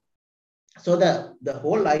the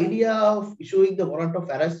whole idea of issuing the warrant of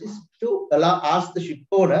arrest is to ask the ship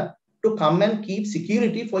owner to come and keep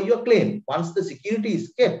security for your claim. Once the security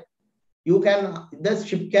is kept, the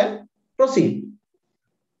ship can proceed.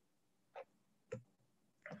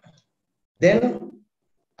 Then,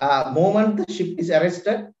 moment the ship is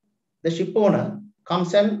arrested, the ship owner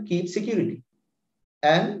comes and keeps security,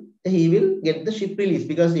 and he will get the ship released.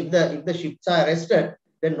 Because if the ships are arrested,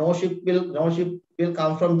 then no ship will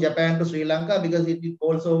come from Japan to Sri Lanka, because it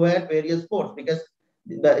falls over at various ports. Because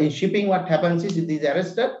in shipping, what happens is, if he is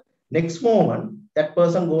arrested, next moment that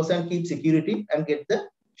person goes and keeps security and get the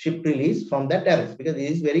ship released from that arrest, because this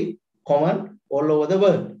is very common all over the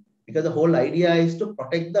world. Because the whole idea is to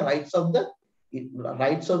protect the rights of the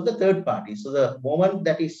third party. So the moment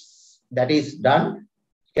that is done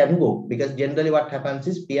can go, because generally what happens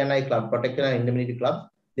is P&I club, protection and indemnity club,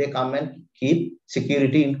 they come and keep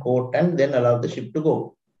security in court and then allow the ship to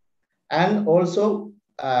go. And also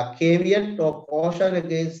caveat or caution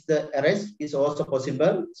against the arrest is also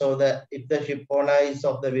possible. So that if the ship owner is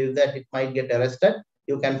of the view that it might get arrested,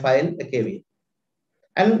 you can file a caveat.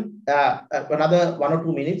 And another 1 or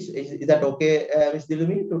 2 minutes, is that okay, Ms.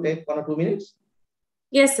 Dilumi, to take 1 or 2 minutes?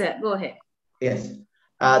 Yes, sir. Go ahead. Yes.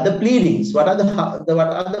 The pleadings. What are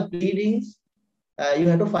the pleadings you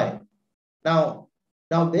have to file? Now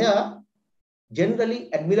there,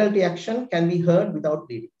 generally, Admiralty action can be heard without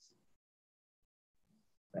pleadings.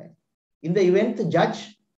 Right. In the event the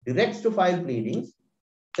judge directs to file pleadings,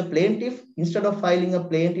 the plaintiff, instead of filing a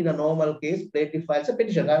plaint in a normal case, plaintiff files a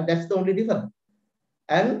petition. And that's the only difference.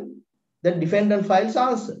 And the defendant files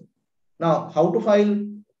answer. Now, how to file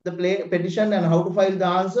the petition and how to file the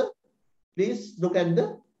answer? Please look at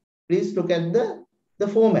the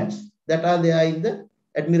formats that are there in the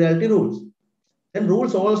Admiralty rules. Then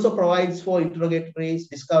rules also provides for interrogatories,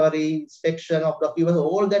 discovery, inspection of documents,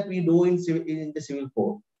 all that we do in the civil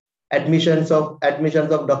court. Admissions of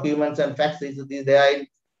documents and facts. They are in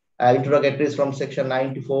interrogatories from section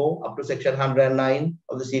 94 up to section 109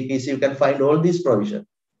 of the CPC. You can find all these provisions.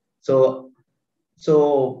 So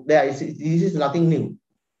this is nothing new.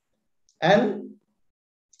 And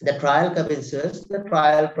the trial commences. The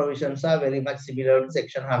trial provisions are very much similar to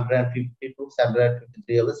section 150 to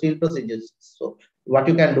 153 of the civil procedures. So what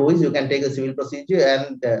you can do is you can take the civil procedure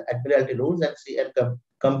and the Admiralty rules and see and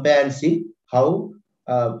compare and see how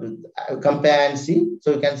So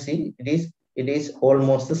you can see it is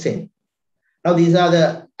almost the same. Now these are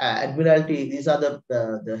the Admiralty. These are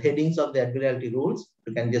the headings of the Admiralty rules.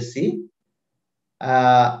 You can just see.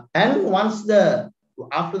 And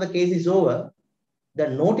after the case is over, the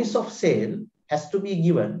notice of sale has to be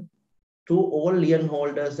given to all lien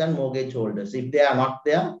holders and mortgage holders. If they are not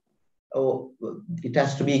there, it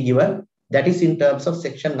has to be given. That is in terms of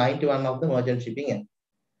section 91 of the Merchant Shipping Act.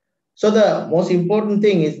 So the most important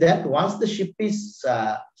thing is that once the ship is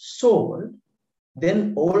sold,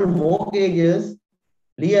 then all mortgages,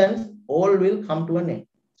 liens, all will come to an end.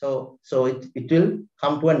 So it will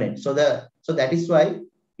come to an end. So that is why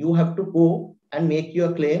you have to go and make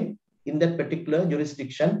your claim in that particular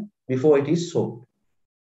jurisdiction before it is sold.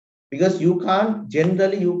 Because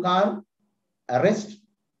generally you can't arrest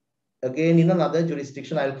again in another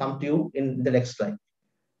jurisdiction. I'll come to you in the next slide.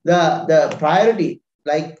 The priority,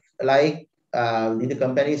 like in the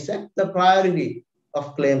Companies Act, the priority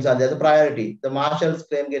of claims are there. The priority, the marshal's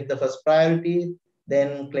claim gets the first priority,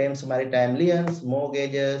 then claims maritime liens,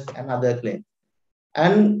 mortgages, and other claims.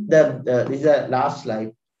 And this is the last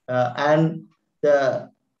slide.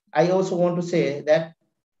 I also want to say that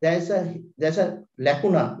there's a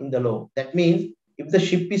lacuna in the law. That means if the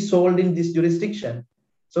ship is sold in this jurisdiction,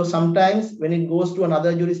 so sometimes when it goes to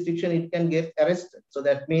another jurisdiction, it can get arrested. So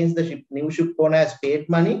that means the new ship owner has paid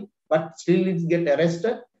money, but still it gets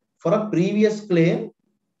arrested for a previous claim,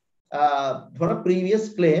 and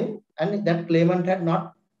that claimant had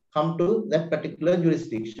not come to that particular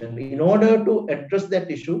jurisdiction. In order to address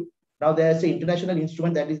that issue, now there's an international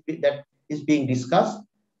instrument that is being discussed.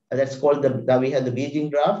 That's called we have the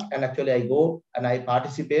Beijing draft, and actually I go and I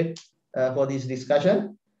participate for this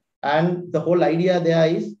discussion. And the whole idea there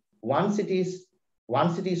is once it is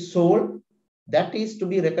sold, that is to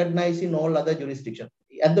be recognized in all other jurisdictions.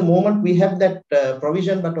 At the moment we have that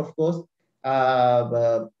provision, but of course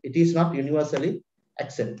it is not universally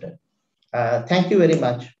accepted. Thank you very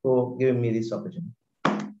much for giving me this opportunity.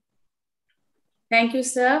 Thank you,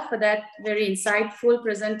 sir, for that very insightful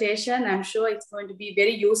presentation. I'm sure it's going to be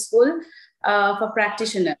very useful for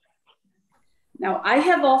practitioners. Now, I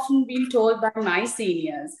have often been told by my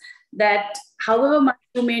seniors that however much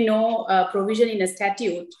you may know a provision in a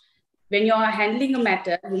statute, when you are handling a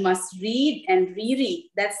matter, you must read and reread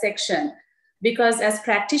that section, because as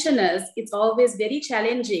practitioners, it's always very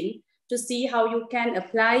challenging to see how you can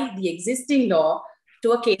apply the existing law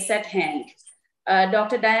to a case at hand.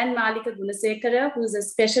 Dr. Dayan Malika Gunasekara, who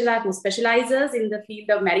specializes in the field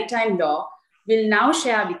of maritime law, will now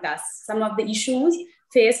share with us some of the issues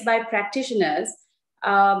faced by practitioners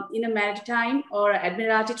in a maritime or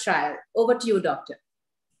Admiralty trial. Over to you, Doctor.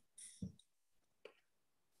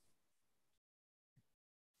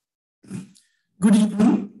 Good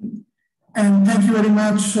evening, and thank you very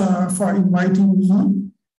much for inviting me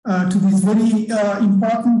to this very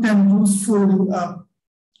important and useful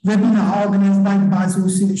webinar organized by the BASL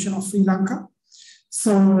Association of Sri Lanka.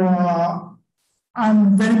 So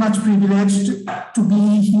I'm very much privileged to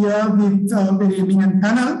be here with the very eminent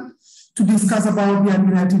panel to discuss about the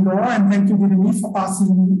Admiralty law, and thank you very much for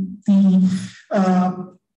passing the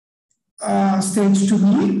stage to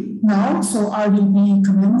me now. So I will be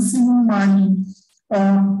commencing my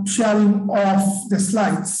sharing of the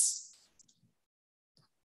slides.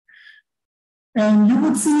 And you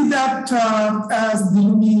would see that, as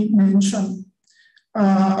Diluni mentioned,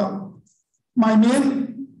 my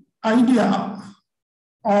main idea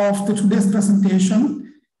of today's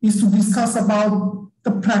presentation is to discuss about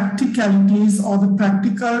the practicalities or the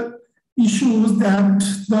practical issues that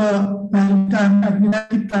the maritime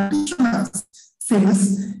admiralty practitioners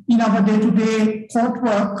face in our day-to-day court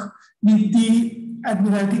work with the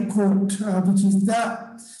Admiralty Court, which is the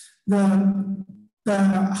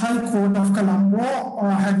High Court of Colombo,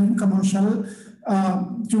 or having commercial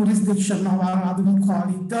jurisdiction, or rather we call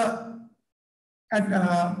it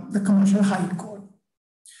the Commercial High Court.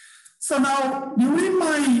 So now, during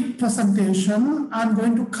my presentation, I'm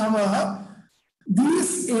going to cover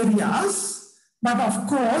these areas, but of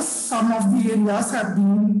course, some of the areas have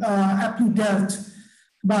been aptly dealt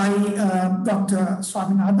by Dr.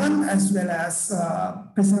 Swaminathan as well as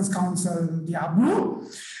President's Counsel Diablo.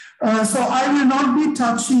 So I will not be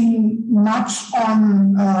touching much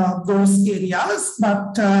on those areas,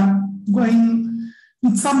 but going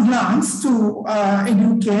with some glance to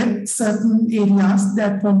educate certain areas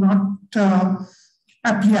that were not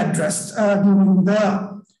aptly addressed during the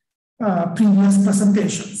previous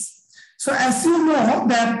presentations. So as you know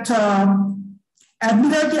that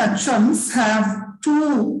Admiralty actions have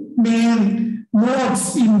two main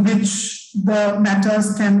modes in which the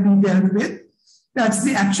matters can be dealt with. That's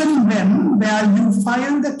the action in rem, where you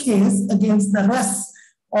file the case against the res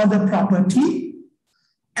or the property,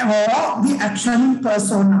 or the action in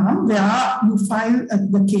personam, where you file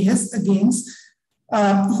the case against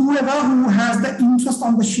whoever who has the interest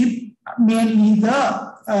on the ship, mainly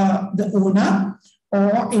the owner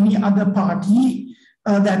or any other party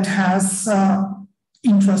that has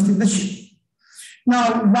interest in the ship.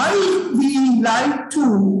 Now, why we like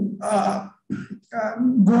to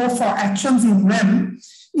go for actions in rem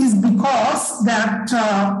is because that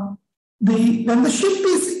when the ship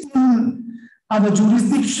is in our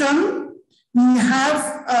jurisdiction, we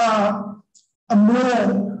have a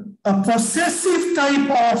more possessive type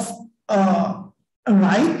of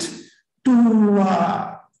right to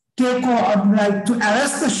take or like to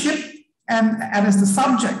arrest the ship and arrest the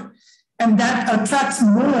subject. And that attracts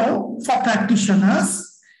more for practitioners.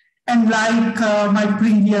 And like my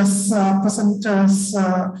previous presenters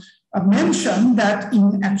mentioned, that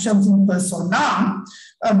in actions in personam,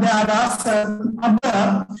 there are certain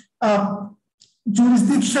other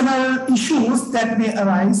jurisdictional issues that may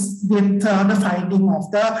arise with the finding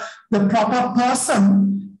of the proper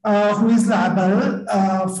person who is liable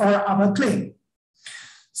for our claim.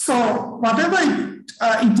 So whatever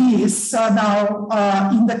it is, now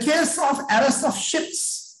in the case of arrest of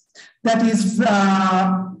ships, that is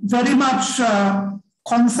very much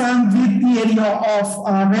concerned with the area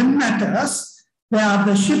of rem matters, where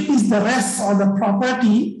the ship is the res or the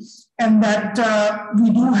property, and that we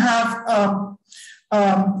do have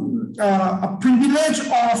a privilege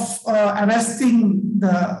of arresting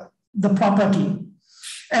the property.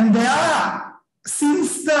 And there,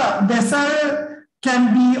 since the vessel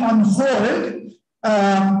can be on hold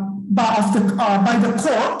by the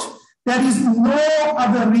court, there is no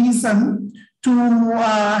other reason to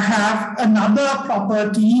have another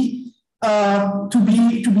property to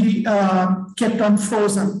be kept on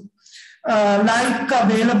frozen. Like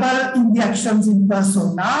available in the actions in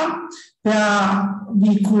personam, where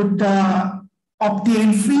we could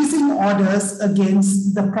obtain freezing orders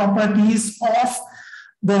against the properties of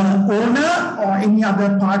the owner or any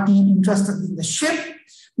other party interested in the ship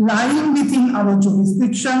lying within our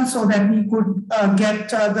jurisdiction, so that we could get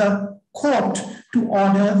the court to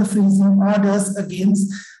order the freezing orders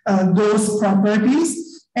against those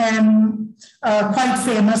properties. And quite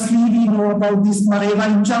famously, we know about this Mareva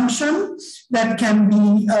injunction that can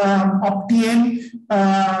be obtained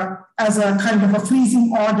as a kind of a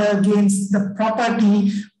freezing order against the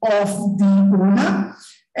property of the owner.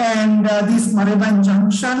 And this Mareva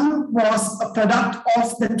injunction was a product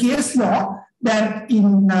of the case law that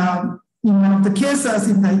in one of the cases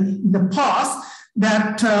in the past,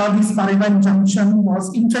 that this Mareva injunction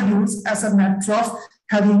was introduced as a matter of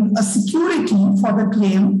having a security for the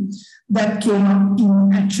claim that came up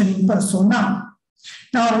in action in personam.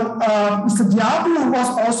 Now, Mr. Diablo was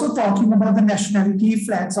also talking about the nationality,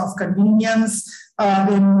 flags of convenience,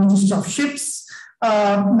 the register of ships.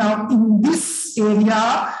 Now, in this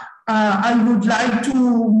area, I would like to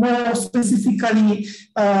more specifically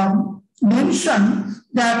mention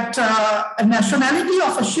that nationality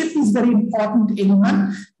of a ship is very important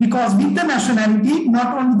element, because with the nationality,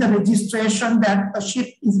 not only the registration that a ship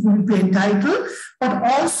will be entitled, but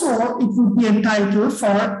also it would be entitled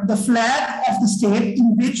for the flag of the state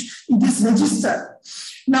in which it is registered.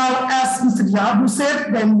 Now, as Mr. Diablo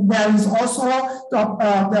said, then there is also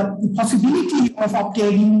the possibility of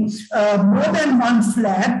obtaining more than one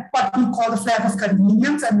flag, what we call the flag of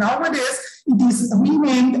convenience, and nowadays it is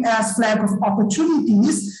renamed as flag of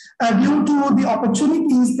opportunities due to the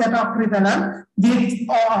opportunities that are prevalent with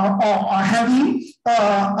having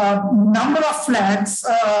a number of flags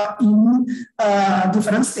in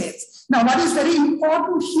different states. Now, what is very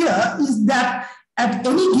important here is that at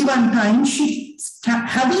any given time, ships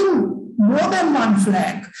having more than one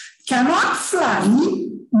flag cannot fly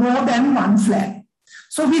more than one flag.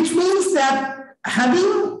 So which means that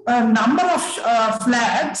having a number of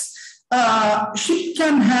flags, ship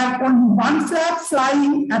can have only one flag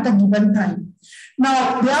flying at a given time.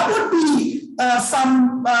 Now, there would be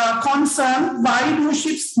some concern, why do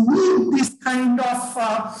ships need this kind of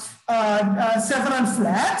several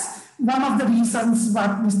flags? One of the reasons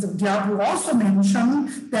what Mr. Diablo also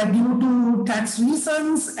mentioned, that due to tax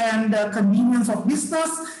reasons and convenience of business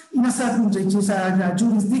in a certain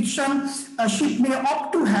jurisdiction, a ship may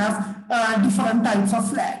opt to have different types of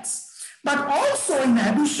flags. But also, in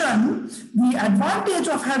addition, the advantage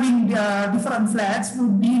of having different flags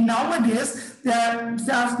would be nowadays there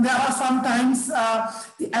are sometimes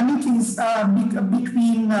the amicities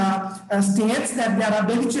between states, that there are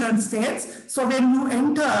belligerent states. So when you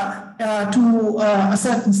enter to a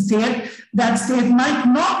certain state, that state might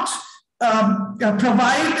not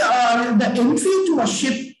provide the entry to a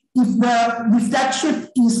ship if that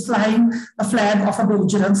ship is flying a flag of a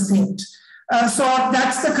belligerent state. So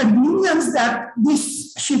that's the convenience that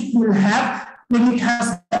this ship will have when it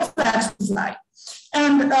has flags to fly.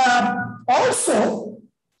 And also,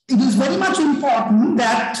 it is very much important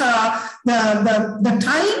that the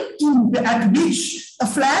time at which a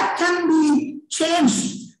flag can be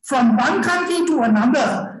changed from one country to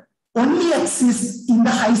another only exists in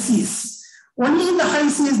the high seas. Only in the high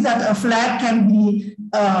seas that a flag can be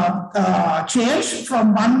changed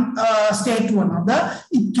from one state to another.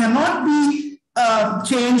 It cannot be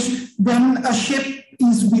changed when a ship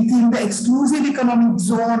is within the exclusive economic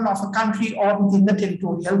zone of a country, or within the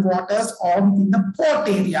territorial waters, or within the port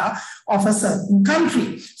area of a certain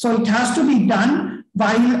country. So it has to be done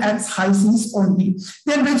while at high seas only.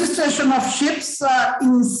 Then registration of ships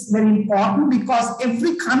is very important, because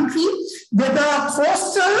every country, whether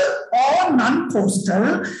coastal or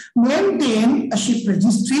non-coastal, maintain a ship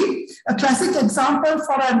registry. A classic example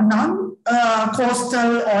for a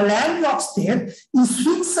non-coastal or landlocked state is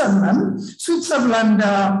Switzerland. Switzerland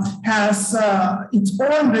has its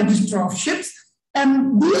own register of ships.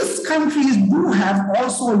 And these countries do have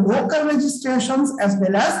also local registrations as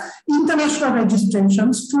well as international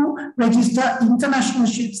registrations to register international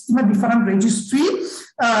ships in a different registry,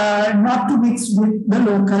 not to mix with the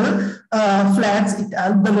local flags,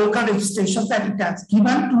 the local registrations that it has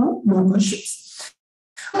given to local ships.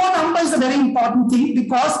 Number is a very important thing,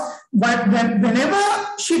 because whenever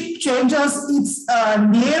ship changes its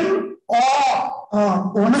name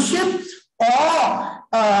or ownership, or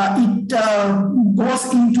it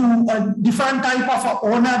goes into a different type of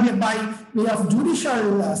owner by way of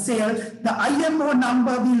judicial sale, the IMO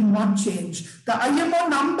number will not change. The IMO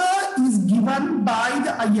number is given by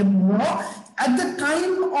the IMO at the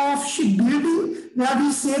time of shipbuilding, where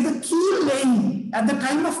we say the keel laying. At the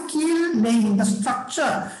time of keel laying, the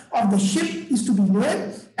structure of the ship is to be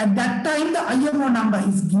laid. At that time, the IMO number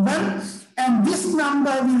is given, and this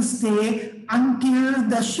number will stay until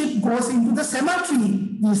the ship goes into the cemetery.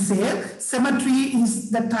 We say cemetery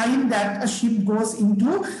is the time that a ship goes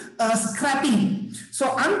into scrapping.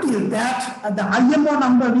 So until that, the IMO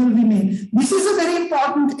number will remain. This is a very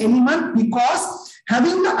important element, because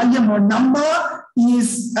having the IMO number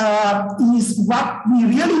is what we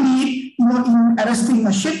really need, in arresting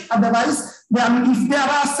a ship. Otherwise, if there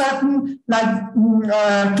are certain, like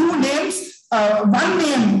two names, one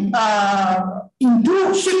name in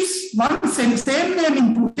two ships, one same name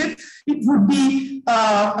in two ships, it would be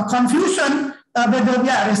a confusion whether we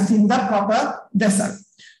are arresting the proper vessel.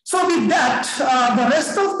 So with that, the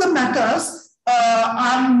rest of the matters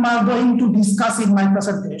I'm going to discuss in my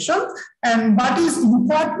presentation. And what is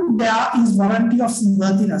important there is warranty of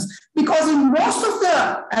seaworthiness. Because in most of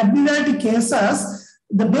the Admiralty cases,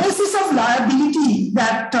 the basis of liability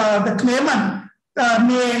that the claimant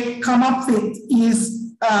may come up with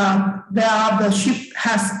is where the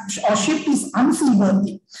ship is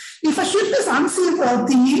unseaworthy. If a ship is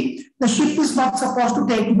unseaworthy, the ship is not supposed to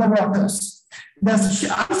take to the waters. The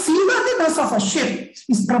seaworthiness of a ship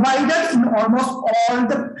is provided in almost all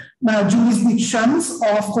the jurisdictions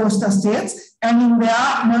of coastal states, and in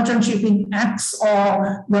their merchant shipping acts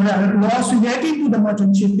or the laws relating to the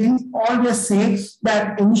merchant shipping always say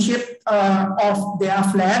that any ship of their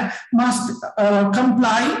flag must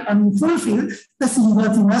comply and fulfill the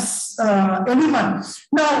seaworthiness element.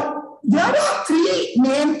 Now, there are three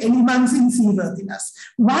main elements in seaworthiness.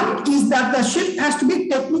 One is that the ship has to be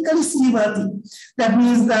technically seaworthy. That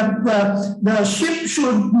means that the ship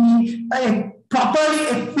should be properly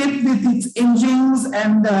equipped with its engines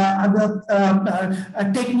and other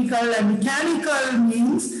technical and mechanical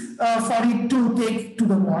means for it to take to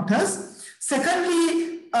the waters.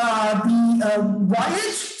 Secondly, the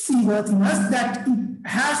voyage seaworthiness, that it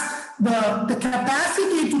has the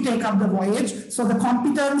capacity to take up the voyage, so the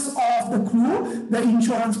competence of the crew, the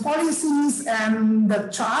insurance policies and the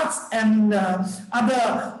charts and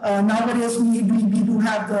other nowadays we do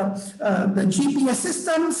have the GPS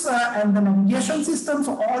systems and the navigation systems,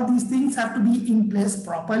 so all these things have to be in place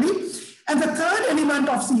properly. And the third element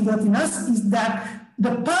of seaworthiness is that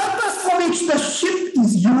the purpose for which the ship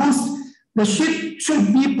is used, the ship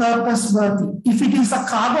should be purpose-worthy. If it is a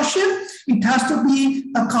cargo ship, it has to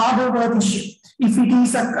be a cargo-worthy ship. If it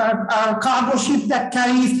is a cargo ship that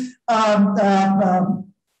carries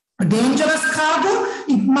dangerous cargo,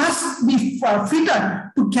 it must be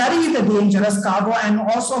fitted to carry the dangerous cargo and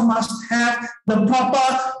also must have the proper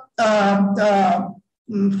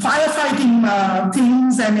firefighting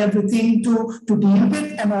things and everything to deal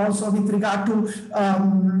with, and also with regard to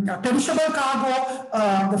perishable cargo,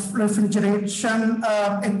 the refrigeration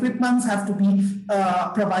equipments have to be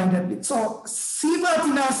provided with. So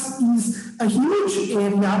seaworthiness is a huge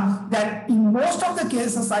area that in most of the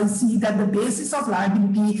cases I see that the basis of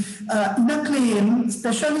liability in a claim,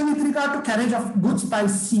 especially with regard to carriage of goods by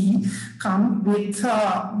sea, come with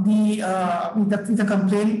the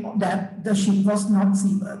complaint that the ship was not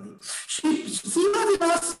seaworthy.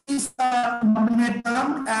 Seaworthiness is a nominate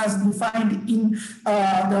term as defined in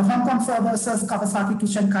the Hong Kong versus Kawasaki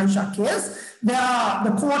Kishan Kaisha case.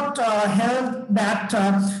 The court held that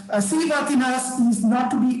seaworthiness is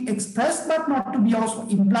not to be expressed but not to be also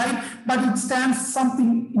implied, but it stands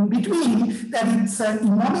something in between, that it's an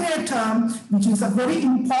innominate term, which is a very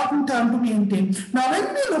important term to maintain. Now,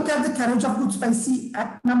 when we look at the Carriage of Goods by Sea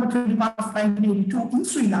Act number 21 of 1982 in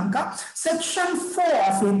Sri Lanka, section 4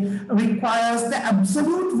 of it requires the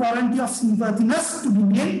absolute warranty of seaworthiness to be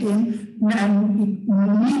maintained and it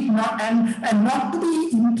need not and not to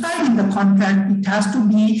be implied in the contract. It has to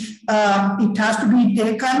be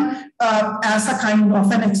taken as a kind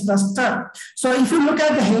of an express term. So if you look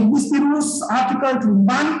at the Hague's Rules Article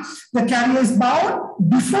 31, the carrier is bound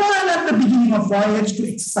before and at the beginning of voyage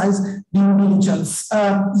to exercise due diligence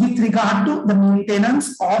with regard to the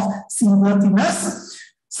maintenance of seaworthiness.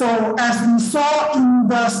 So as we saw in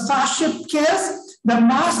the Starship case, the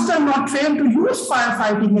master not trained to use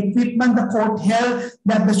firefighting equipment, the court held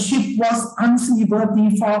that the ship was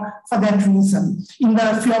unseaworthy for that reason. In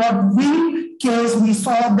the Fjord Wind case, we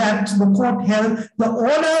saw that the court held the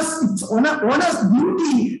owner's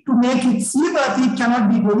duty to make it seaworthy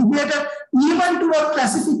cannot be delegated even to a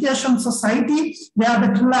classification society where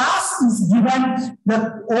the class is given.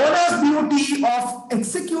 The owner's duty of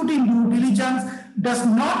executing due diligence does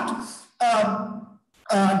not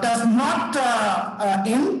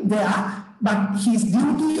end there, but his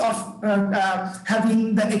duty of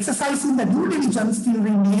having the exercising the due diligence still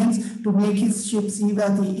remains to make his ship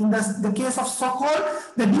seaworthy. In the case of Sokol,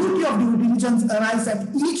 the duty of due diligence arises at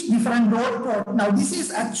each different road port. Now, this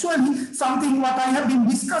is actually something what I have been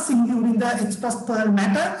discussing during the Express Pearl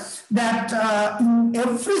matter, that in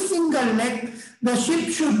every single leg, the ship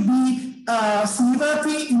should be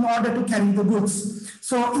seaworthy in order to carry the goods.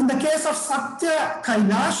 So in the case of Satya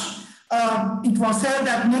Kailash, it was said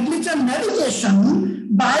that negligent navigation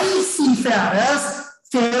by seafarers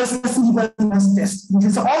fails the seaworthiness test, which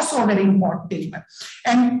is also a very important element.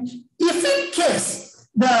 And if in case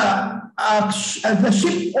the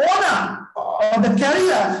ship owner or the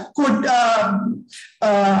carrier could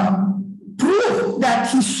prove that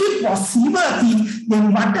his ship was seaworthy,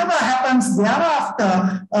 then whatever happens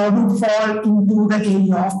thereafter would fall into the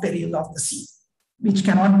area of peril of the sea, which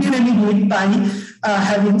cannot be remedied by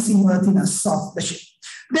having seaworthiness of the ship.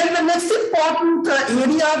 Then the next important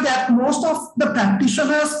area that most of the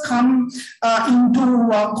practitioners come into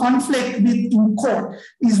conflict with in court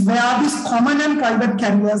is where these common and private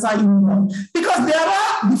carriers are involved. Because there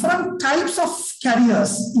are different types of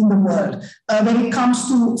carriers in the world when it comes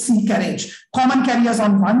to sea carriage. Common carriers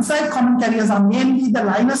on one side, common carriers are mainly the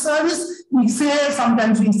liner service. We say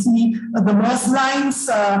sometimes we see the Maersk lines,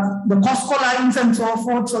 the Costco lines and so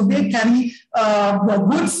forth. So they carry the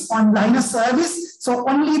goods on liner service. So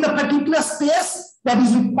only the particular space that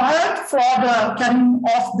is required for the carrying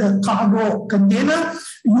of the cargo container,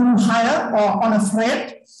 you hire on a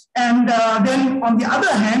freight. And then on the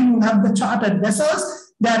other hand, you have the chartered vessels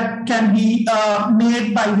that can be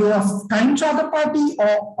made by way of time charter party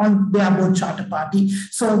or on bareboat charter party.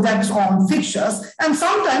 So that's on fixtures. And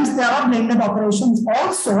sometimes there are blended operations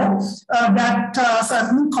also that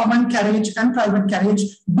certain common carriage and private carriage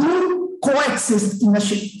do coexist in a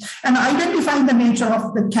ship. And identifying the nature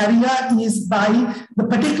of the carrier is by the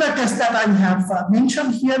particular test that I have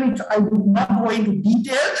mentioned here, which I will not go into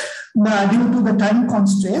detail due to the time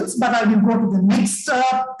constraints, but I will go to the next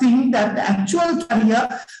thing, that the actual carrier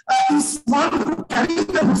is one who carries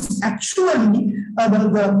the goods. Actually,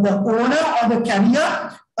 the owner or the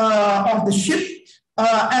carrier of the ship.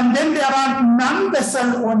 And then there are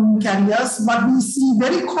non-vessel owning carriers, but we see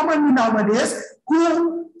very commonly nowadays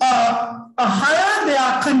who hire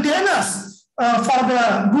their containers for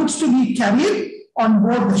the goods to be carried on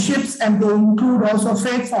board the ships, and they include also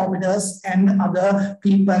freight forwarders and other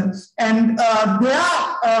people. And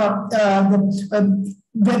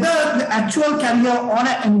whether the actual carrier or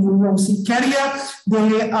an UOC carrier,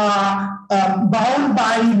 they are bound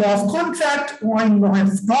by law of contract or in law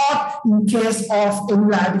of tort in case of any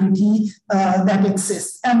liability that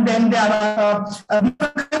exists. And then there are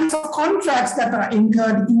different kinds of contracts that are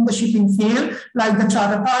incurred in the shipping field, like the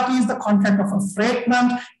charter parties, the contract of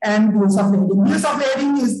affreightment, and bills of lading. Bills of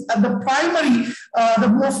lading is the primary, the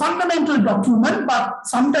more fundamental document, but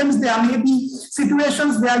sometimes there may be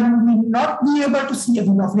situations where you will not be able to see a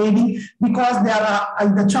bill of lading because there are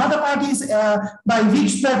either charter parties by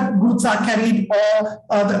which the goods are carried,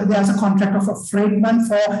 or there's a contract of affreightment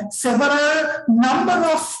for several number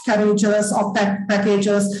of carriages or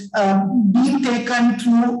packages being taken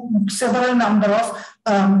through several number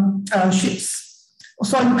of ships.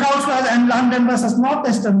 So in Crowdswell and London versus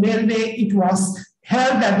Northwestern Railway, it was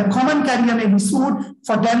held that the common carrier may be sued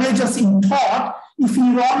for damages in tort if he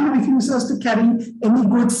wrongly refuses to carry any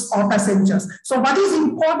goods or passengers. So what is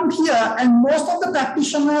important here, and most of the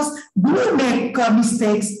practitioners do make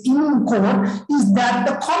mistakes in court, is that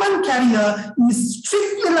the common carrier is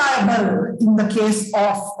strictly liable in the case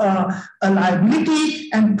of a liability,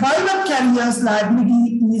 and private carrier's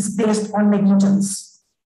liability is based on negligence.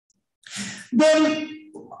 Then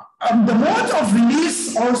the mode of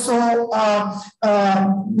release also,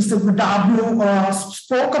 Mr. W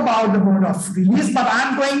spoke about the mode of release, but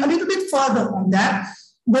I'm going a little bit further on that.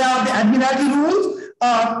 There are the Admiralty rules.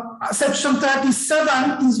 Section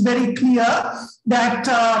 37 is very clear that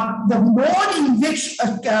the mode in which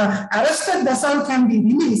arrested vessel can be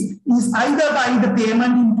released is either by the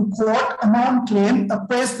payment into court, amount claimed,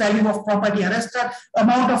 appraised value of property arrested,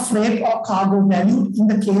 amount of freight or cargo value in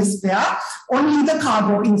the case where only the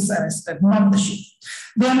cargo is arrested, not the ship.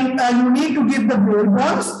 Then you need to give the bail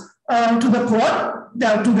bonds to the court,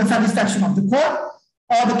 to the satisfaction of the court,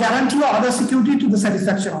 or the guarantee or other security to the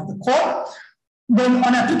satisfaction of the court. Then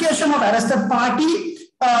on application of arrested party,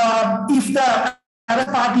 if the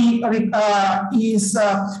arrested party is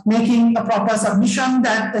making a proper submission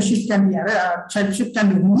that the ship can be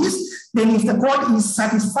released, then if the court is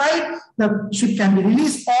satisfied, the ship can be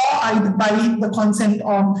released, or either by the consent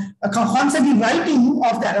of a consent in writing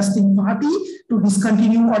of the arresting party to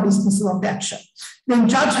discontinue or dismissal of the action. Then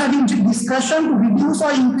judge having discretion to reduce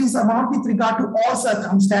or increase amount with regard to all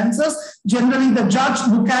circumstances. Generally, the judge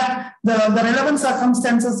look at the relevant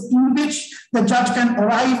circumstances in which the judge can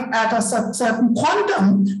arrive at a certain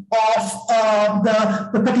quantum of the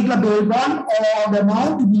particular bail bond or the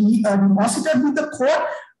amount to be deposited with the court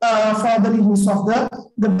for the release of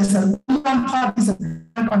the vessel. One party's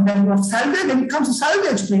agreement on value of salvage. When it comes to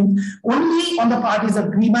salvage claim, only on the party's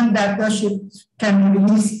agreement that the ship can be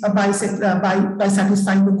released by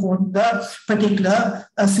satisfying the court the particular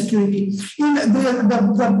security. In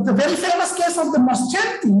the very famous case of the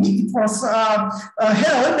Moschetti, it was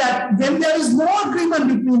held that when there is no agreement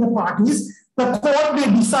between the parties, the court may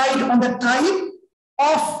decide on the type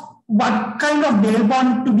of what kind of bail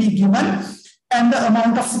bond to be given and the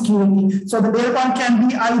amount of security. So the bail bond can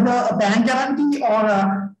be either a bank guarantee or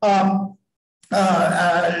a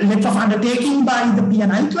letter of undertaking by the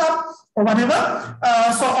P&I club, or whatever.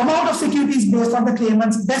 So amount of security is based on the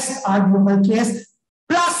claimant's best arguable case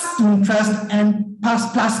plus interest and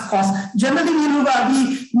plus cost. Generally,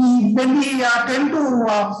 when we tend to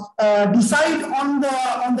decide on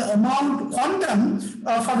the amount quantum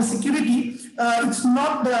for the security, it's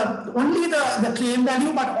not only the claim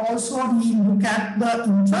value, but also we look at the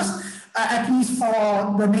interest. At least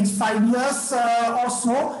for the next 5 years or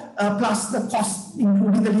so, plus the cost,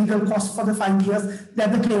 including the legal cost for the 5 years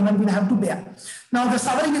that the claimant will have to bear. Now, the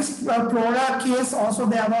Sovereign Explorer case also,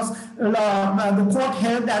 there was the court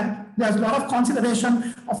held that there's a lot of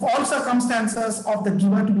consideration of all circumstances of the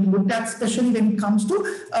giver to be looked at, especially when it comes to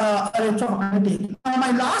a retro undertaking. Now,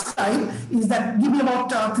 my last slide is that, give me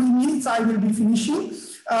about 3 minutes, I will be finishing.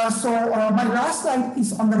 My last slide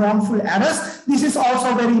is on the wrongful arrest. This is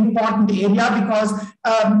also a very important area because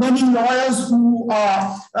many lawyers who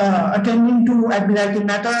are attending to Admiralty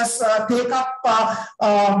matters take up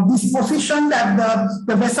this position that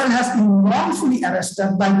the vessel has been wrongfully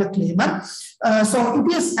arrested by the claimant. So it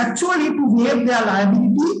is actually to waive their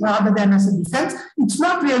liability rather than as a defense. It's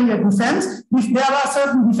not really a defense. If there are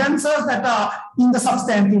certain defenses that are in the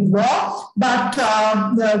substantive law, but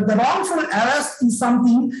the wrongful arrest is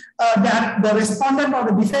something that the respondent or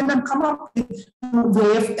the defendant come up with to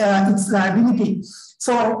waive its liability.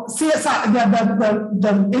 So anything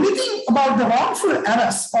about the wrongful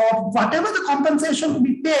arrest or whatever the compensation to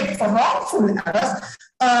be paid for wrongful arrest,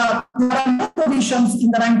 there are no provisions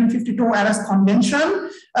in the 1952 Arrest Convention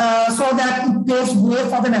so that it paves way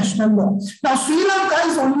for the national law. Now, Sri Lanka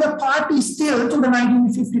is only a party still to the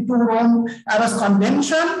 1952 Rome Arrest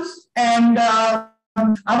Convention, and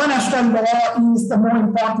our national law is the more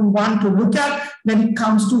important one to look at when it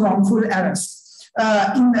comes to wrongful arrest.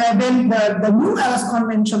 Then the new Arrest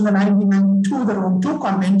Convention, the 1992, the Rome II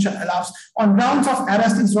Convention, allows on grounds of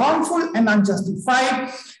arrest is wrongful and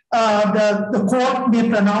unjustified. The court may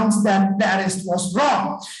pronounce that the arrest was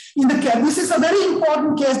wrong. In the case, this is a very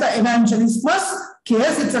important case, the Evangelismus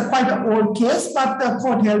case. It's a quite an old case, but the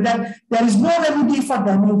court held that there is no remedy for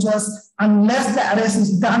damages unless the arrest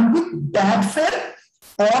is done with bad faith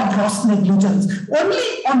or gross negligence.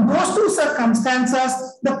 Only on those two circumstances,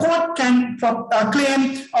 the court can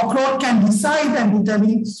claim or court can decide and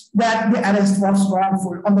determine that the arrest was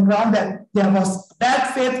wrongful on the ground that there was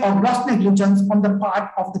bad faith or gross negligence on the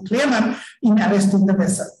part of the claimant in arresting the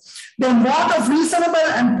vessel. Then what of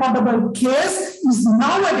reasonable and probable case is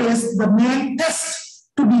nowadays the main test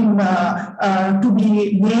to be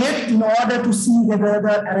made in order to see whether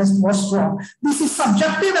the arrest was wrong. This is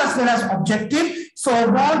subjective as well as objective. So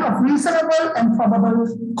want of reasonable and probable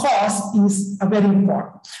cause is very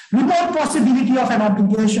important. Remote possibility of an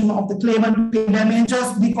obligation of the claimant to pay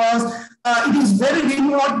damages because it is very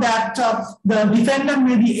remote that the defendant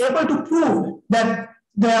may be able to prove that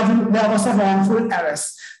there was a wrongful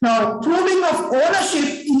arrest. Now, proving of ownership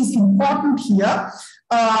is important here.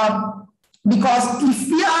 Because if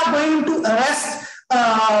we are going to arrest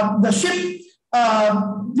the ship,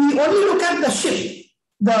 we only look at the ship,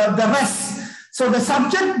 the rest. So the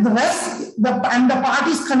subject, the rest, and the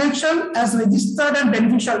party's connection as registered and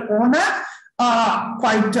beneficial owner are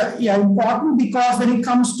quite important because when it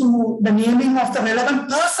comes to the naming of the relevant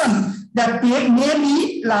person, that may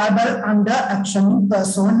be liable under action in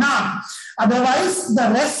persona. Otherwise, the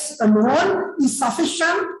rest alone is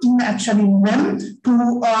sufficient in action in rem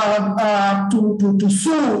to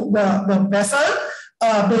sue the vessel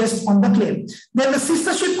based on the claim. Then the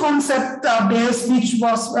sister ship concept base, which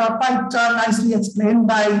was quite nicely explained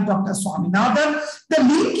by Dr. Swaminathan. The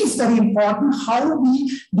link is very important. How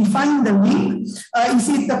we define the link. Is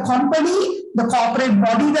it the company, the corporate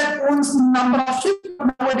body that owns the number of ships?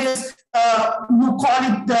 Nowadays, you call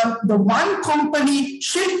it the one company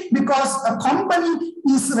ship because a company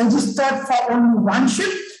is registered for only one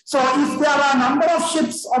ship. So if there are a number of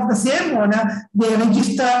ships of the same owner, they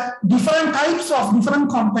register different types of different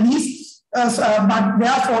companies. But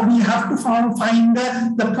therefore, we have to find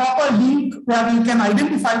the proper link where we can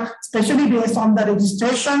identify, especially based on the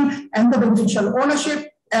registration and the beneficial ownership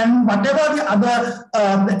and whatever the other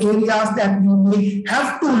the areas that we may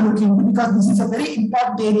have to look into, because this is a very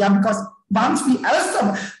important area. Because once we arrest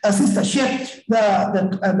a sister ship,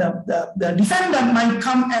 the defendant might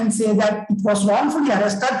come and say that it was wrongfully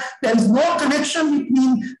arrested. There is no connection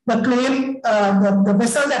between the claim, the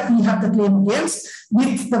vessel that we have the claim against,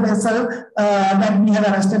 with the vessel that we have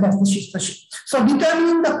arrested as the sister ship. So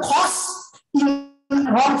determining the cost in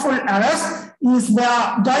wrongful arrest is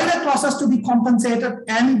there direct losses to be compensated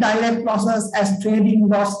and direct losses as trading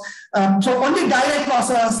loss. So only direct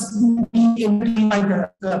losses will be able by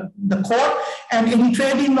the court, and any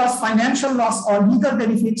trading loss, financial loss, or legal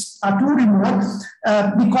benefits are too remote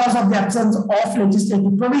because of the absence of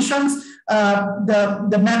legislative provisions.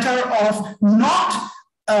 The matter of not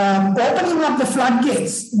opening up the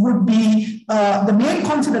floodgates would be the main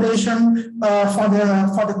consideration for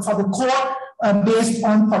the court based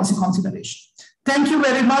on policy consideration. Thank you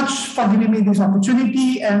very much for giving me this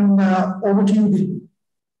opportunity, and over to you, Dilip.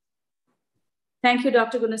 Thank you,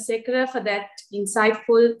 Dr. Gunasekara, for that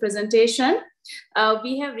insightful presentation.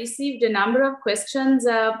 We have received a number of questions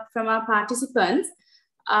from our participants.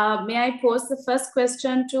 May I pose the first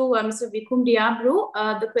question to Mr. Vikum Diabru?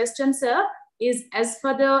 The question, sir, is as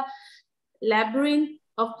for the labyrinth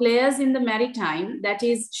of players in the maritime, that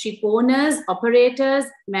is ship owners, operators,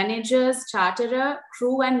 managers, charterer,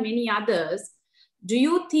 crew, and many others, do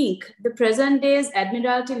you think the present day's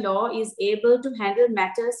Admiralty law is able to handle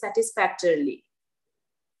matters satisfactorily?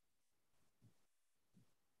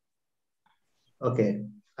 Okay.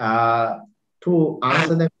 To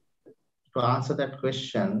answer that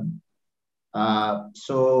question,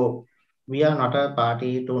 so we are not a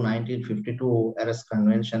party to 1952 Arrest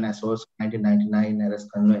Convention as well as 1999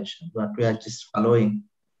 Arrest Convention, but we are just following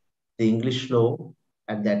the English law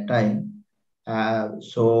at that time.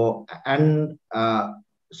 So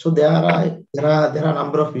there are a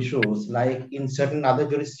number of issues, like in certain other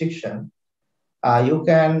jurisdictions, you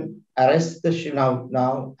can arrest the ship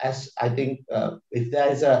now as I think if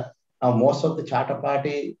there is most of the charter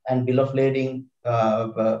party and bill of lading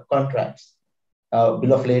contracts,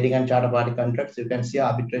 bill of lading and charter party contracts, you can see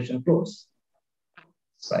arbitration clause,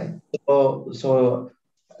 right? So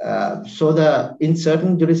in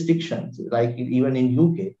certain jurisdictions, like even in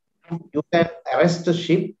UK, you can arrest a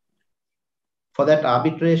ship for that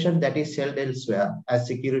arbitration that is held elsewhere as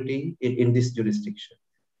security in this jurisdiction.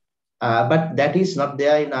 But that is not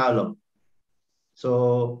there in our law.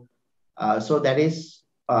 So that is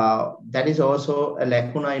also a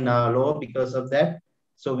lacuna in our law because of that.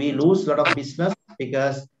 So we lose a lot of business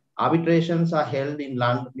because arbitrations are held in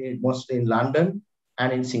London, mostly in London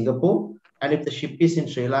and in Singapore. And if the ship is in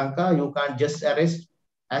Sri Lanka, you can't just arrest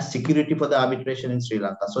as security for the arbitration in Sri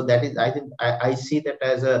Lanka. So that is, I think, I see that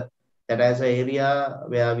as an area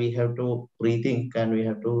where we have to rethink, and we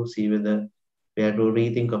have to see whether we have to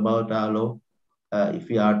rethink about our law if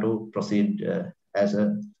we are to proceed as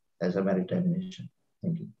a maritime nation.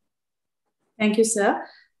 Thank you. Thank you, sir.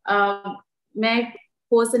 May I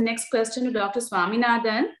pose the next question to Dr.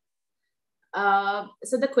 Swaminathan?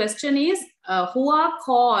 So the question is, who are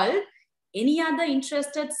called any other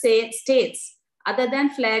interested states other than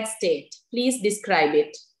flag state? Please describe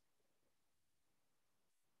it.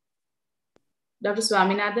 Dr.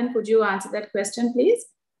 Swaminathan, could you answer that question, please?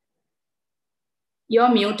 You're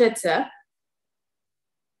muted, sir.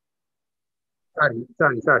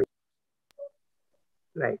 Sorry.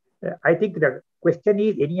 Right. I think the question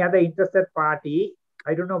is any other interested party.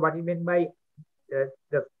 I don't know what he meant by the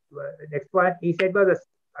next one. He said was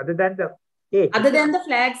other than the state. Other than the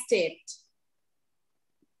flag state.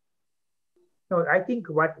 No, I think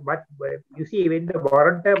what you see when the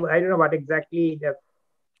warrant, I don't know what exactly the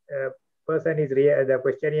the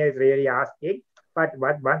questionnaire is really asking. But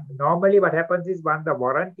normally what happens is when the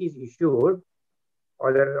warrant is issued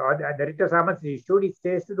or the writ of summons is issued, it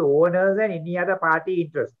says to the owners and any other party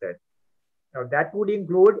interested. Now that would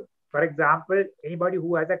include, for example, anybody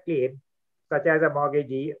who has a claim, such as a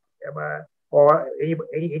mortgagee or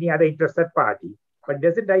any other interested party. But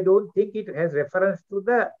I don't think it has reference to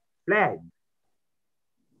the flag.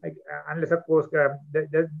 Like, unless of course, I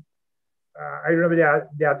don't know whether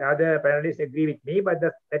the other panelists agree with me, but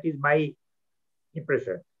that is my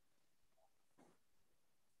impression.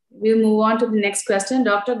 We'll move on to the next question.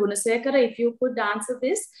 Dr. Gunasekara, if you could answer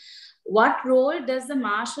this. What role does the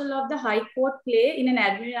Marshal of the High Court play in an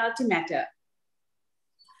Admiralty matter?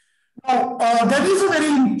 That is a very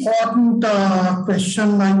important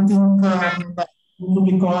question, I think,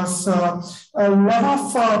 because a lot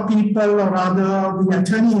of people, or rather the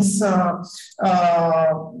attorneys,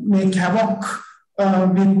 make havoc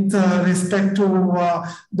with respect to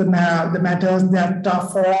the matters that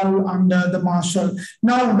fall under the marshal.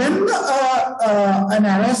 Now, when an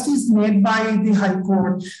arrest is made by the High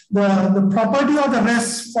Court, the property or the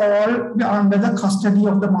rest fall under the custody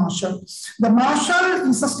of the marshal. The marshal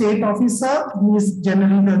is a state officer. He is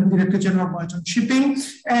generally the Director General of Merchant Shipping,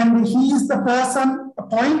 and he is the person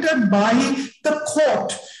appointed by the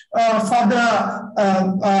court for the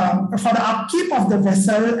upkeep of the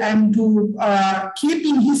vessel and to keep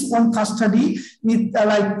in his own custody with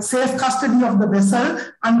like safe custody of the vessel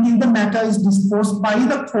until the matter is disposed by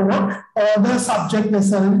the court or the subject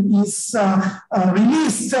vessel is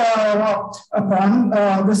released upon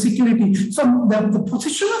the security. So the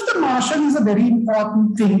position of the marshal is a very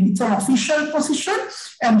important thing. It's an official position,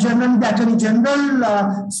 and generally the Attorney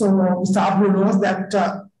General, so Mr. Abdul knows that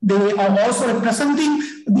they are also representing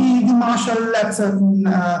the marshal at certain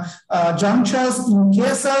junctures in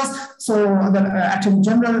cases. So the Attorney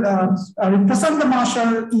General represent the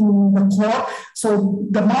marshal in the court. So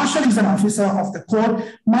the marshal is an officer of the court.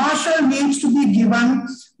 Marshal needs to be given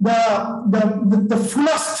the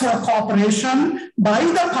fullest cooperation by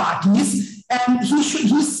the parties, and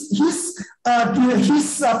his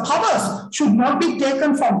powers should not be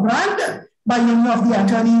taken for granted by any of the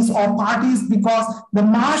attorneys or parties, because the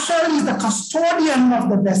marshal is the custodian of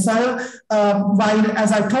the vessel, while,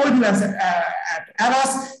 as I told you, at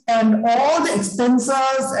Aras, and all the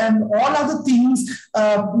expenses and all other things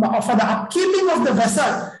for the upkeeping of the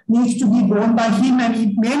vessel needs to be borne by him, and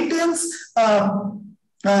he maintains an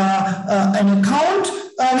account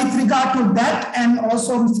with regard to that. And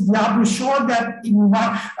also Mr. Diablo showed that in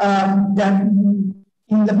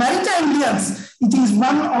the maritime liens, it is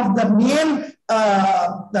one of the main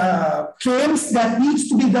claims that needs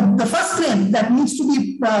to be the first claim that needs to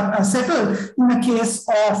be settled in a case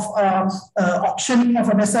of auctioning of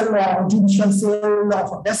a vessel or judicial sale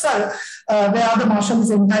of a vessel, where the marshal is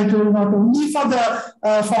entitled not only for the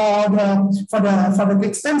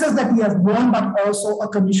expenses that he has borne, but also a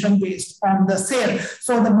commission based on the sale.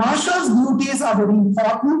 So the marshal's duties are very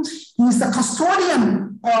important. He is the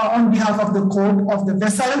custodian on behalf of the court of the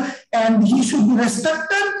vessel, and he should be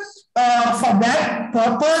respected for that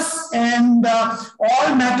purpose, and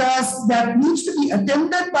all matters that needs to be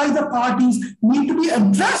attended by the parties need to be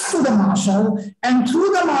addressed to the marshal, and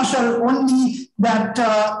through the marshal only that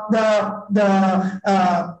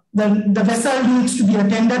the vessel needs to be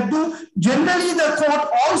attended to. Generally, the court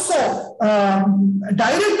also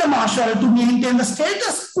direct the marshal to maintain the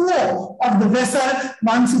status quo of the vessel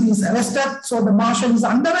once it is arrested. So the marshal is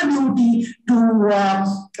under a duty to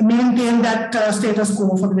maintain that status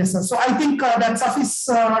quo for the vessel. So I think that suffices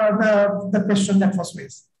the question that was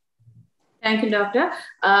raised. Thank you, Doctor.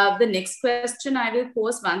 The next question I will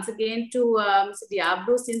pose once again to Mr.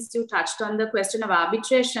 Diablo, since you touched on the question of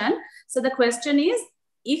arbitration. So the question is,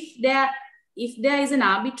 if there is an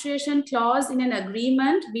arbitration clause in an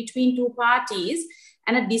agreement between two parties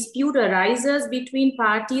and a dispute arises between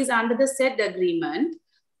parties under the said agreement,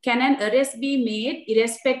 can an arrest be made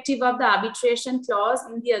irrespective of the arbitration clause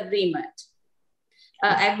in the agreement?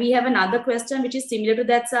 And we have another question which is similar to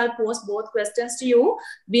that, so I'll pose both questions to you.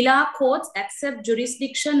 Will our courts accept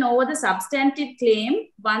jurisdiction over the substantive claim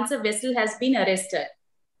once a vessel has been arrested?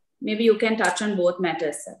 Maybe you can touch on both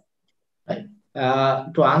matters, sir. Right.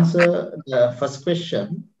 To answer the first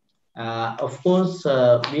question, of course,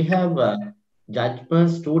 we have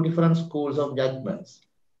judgments, two different schools of judgments.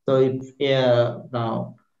 So if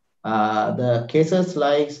now the cases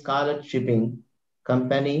like Scarlet Shipping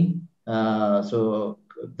Company, so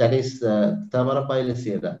that is the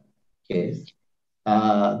Thamarapaila case,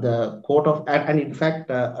 the court of, and in fact,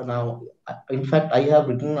 I have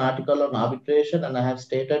written an article on arbitration, and I have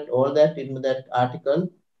stated all that in that article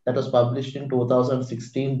that was published in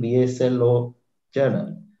 2016 BASL Law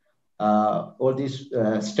Journal. All these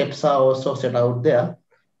steps are also set out there.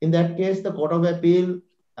 In that case, the Court of Appeal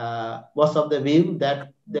was of the view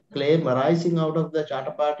that the claim arising out of the Charter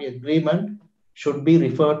Party Agreement should be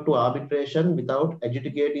referred to arbitration without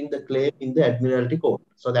adjudicating the claim in the Admiralty Court.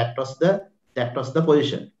 So that was the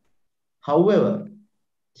position. However,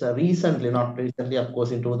 so recently, not recently, of course,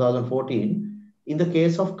 in 2014, in the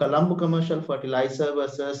case of Colombo Commercial Fertilizer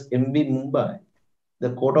versus MV Mumbai, the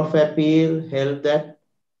Court of Appeal held that,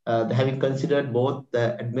 having considered both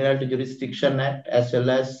the Admiralty Jurisdiction Act as well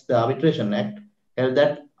as the Arbitration Act, held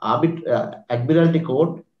that Admiralty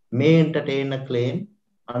Court may entertain a claim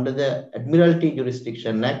under the Admiralty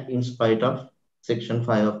Jurisdiction Act in spite of Section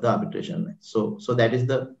 5 of the Arbitration Act. So that is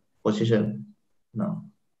the position now.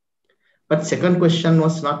 But second question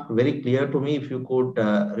was not very clear to me. If you could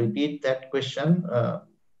repeat that question. So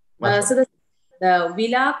the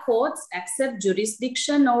will our courts accept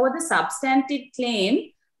jurisdiction over the substantive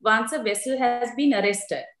claim once a vessel has been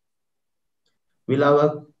arrested? Will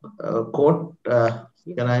our court, can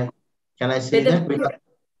I say that?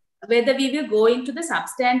 Whether we will go into the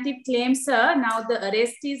substantive claim, sir. Now the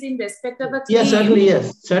arrest is in respect of a claim.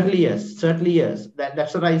 Yes, certainly yes.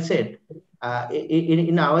 That's what I said.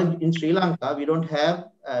 in Sri Lanka, we don't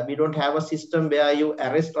have a system where you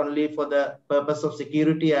arrest only for the purpose of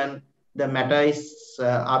security and the matter is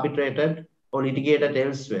arbitrated or litigated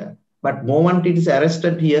elsewhere. But moment it is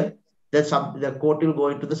arrested here, the court will go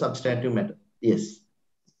into the substantive matter. Yes.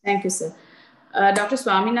 Thank you, sir. Dr.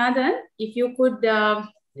 Swaminathan, if you could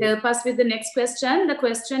help us with the next question. The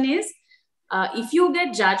question is, if you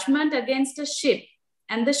get judgment against a ship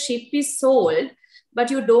and the ship is sold, but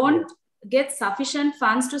you don't get sufficient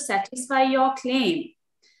funds to satisfy your claim,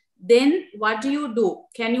 then what do?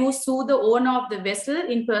 Can you sue the owner of the vessel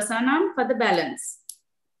in personam for the balance?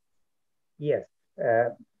 Yes.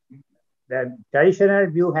 The traditional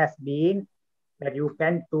view has been that you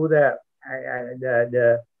can sue the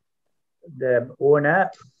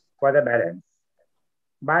owner for the balance.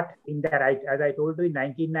 But in the right, as I told you, in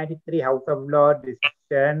 1993 House of Law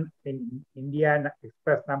decision in Indian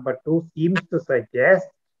Express number 2 seems to suggest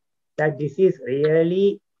that this is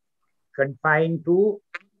really confined to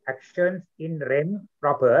actions in rem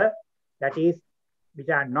proper, that is, which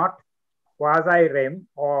are not quasi-rem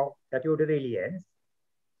or statutory liens.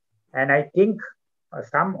 And I think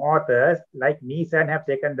some authors like Neeson have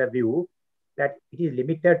taken the view that it is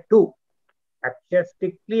limited to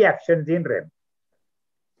strictly actions in rem.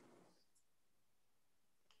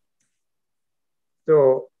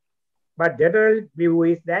 So, but general view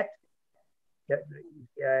is that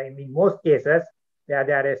in most cases where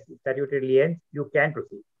there is statutory liens, you can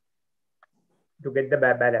proceed to get the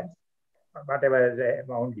balance, whatever the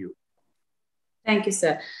amount due. Thank you,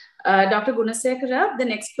 sir. Dr. Gunasekara, the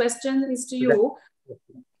next question is to you.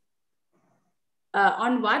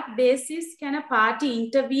 On what basis can a party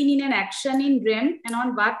intervene in an action in rem and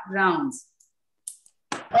on what grounds?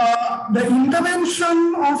 The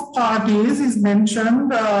intervention of parties is mentioned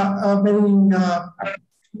very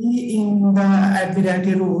in the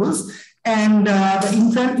Admiralty rules, and the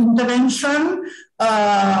intervention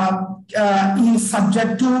is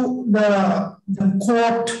subject to the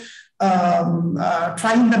court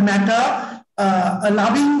trying the matter,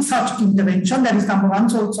 allowing such intervention. That is number one.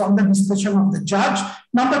 So it's on the discretion of the judge.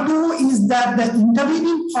 Number two is that the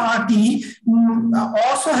intervening party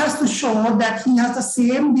also has to show that he has the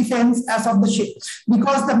same defense as of the ship,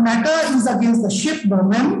 because the matter is against the ship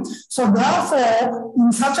government. So therefore,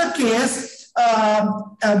 in such a case,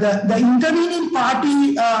 the intervening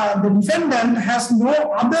party, the defendant, has no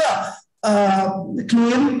other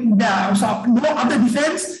claim, so no other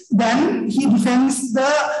defense than he defends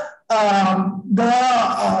the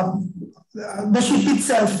ship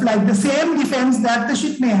itself, like the same defense that the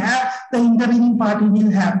ship may have, the intervening party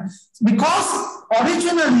will have. Because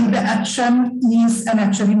originally the action is an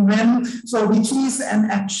action in rem, so which is an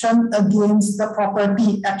action against the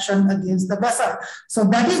property, action against the vessel. So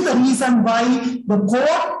that is the reason why the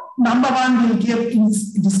court, number one, will give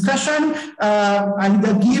its discretion,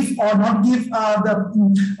 either give or not give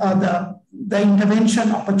the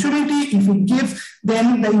intervention opportunity. If it gives,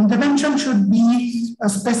 then the intervention should be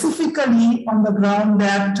specifically on the ground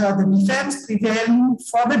that the defense prevailing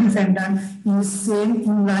for the defendant is same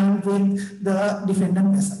in line with the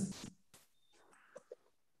defendant vessel.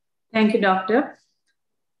 Thank you, Doctor.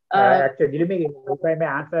 Actually, if I may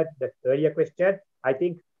answer the earlier question, I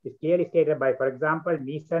think it's clearly stated by, for example,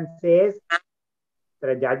 Neeson says that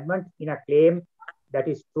a judgment in a claim that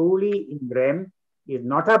is truly in rem is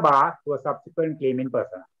not a bar to a subsequent claim in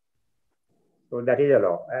person. So that is a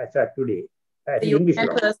law as of today. English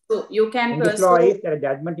law is that a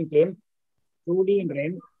judgment in claim truly in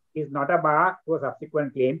rem is not a bar to a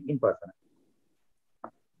subsequent claim in person.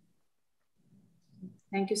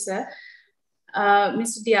 Thank you, sir.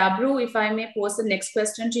 Mr. Diabru, if I may pose the next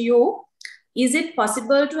question to you. Is it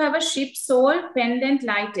possible to have a ship sold pendent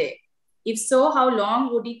lite? If so, how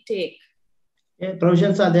long would it take? Yeah,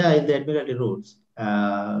 provisions are there in the Admiralty rules.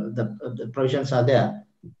 The provisions are there.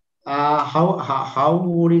 How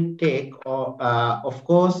would it take? Or of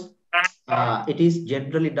course, it is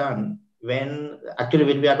generally done when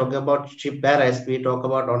we are talking about ship arrest. We talk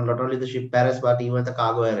about not only the ship arrest but even the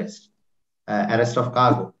cargo arrest, arrest of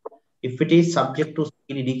cargo. If it is subject to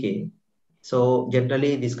speedy decay, so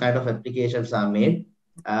generally these kind of applications are made.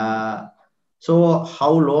 So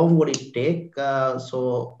how long would it take?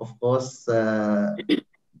 So of course,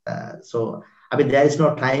 so I mean, there is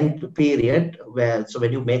no time period where, so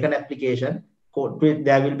when you make an application,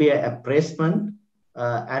 there will be an appraisement,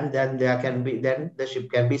 and then then the ship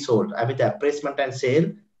can be sold. I mean, the appraisement and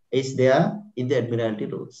sale is there in the Admiralty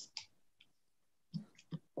rules.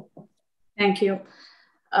 Thank you.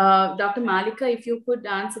 Dr. Malika, if you could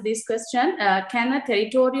answer this question, can a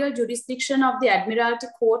territorial jurisdiction of the Admiralty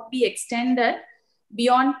Court be extended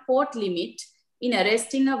beyond port limit in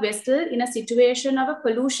arresting a vessel in a situation of a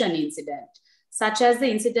pollution incident, such as the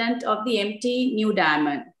incident of the MT New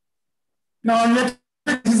Diamond? Now,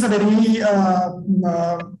 this is a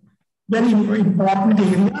very important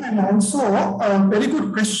area, and also a very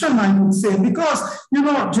good question, I would say, because,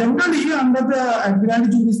 generally under the Admiralty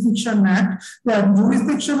Jurisdiction Act, the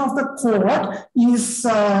jurisdiction of the court is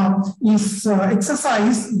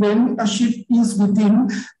exercised when a ship is within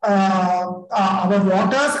our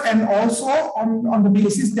waters, and also on the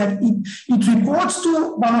basis that it reports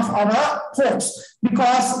to one of our ports,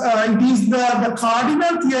 because it is the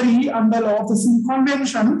cardinal theory under law of the Sea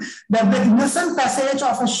Convention that the innocent passage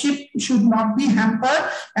of a ship should not be hampered.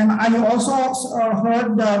 And I also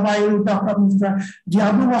heard while Mr.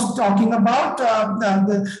 Diablo was talking about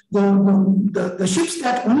the ships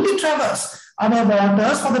that only traverse our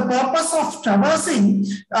waters for the purpose of traversing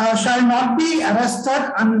shall not be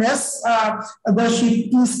arrested unless the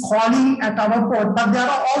ship is calling at our port. But there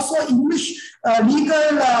are also English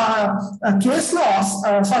legal case laws,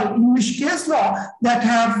 English case law that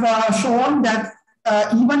have shown that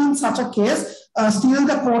even in such a case, still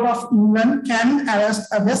the Court of England can arrest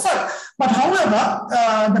a vessel. But however,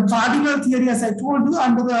 the cardinal theory, as I told you,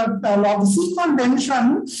 under the law of the Sea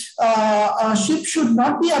Convention, a ship should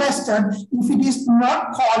not be arrested if it is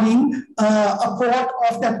not calling a port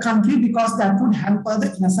of that country, because that would hamper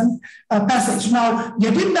the innocent passage. Now,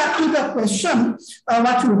 getting back to the question,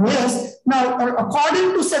 what you raised, now,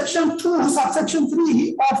 according to Section 2, subsection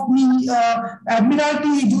 3 of the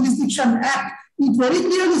Admiralty Jurisdiction Act, it very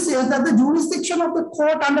clearly says that the jurisdiction of the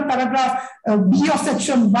court under paragraph B of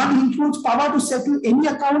section 1 includes power to settle any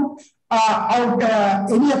account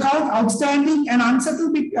outstanding and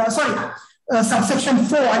unsettled. Subsection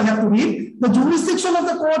 4, I have to read. The jurisdiction of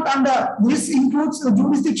the court under this includes the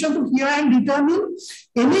jurisdiction to hear and determine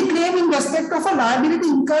any claim in respect of a liability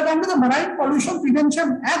incurred under the Marine Pollution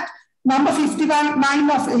Prevention Act number 59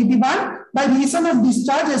 of 81 by reason of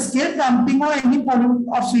discharge, escape, dumping, or any pollution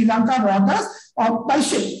of Sri Lanka waters or by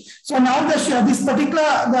ship. So now this particular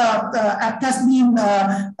act has been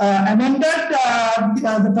amended.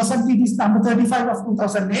 The present it is number 35 of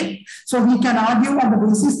 2008. So we can argue on the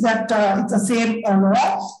basis that it's the same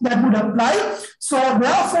law that would apply. So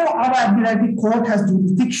therefore, our Admiralty Court has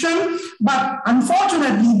jurisdiction, but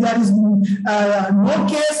unfortunately, there is no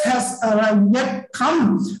case has yet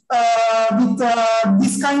come with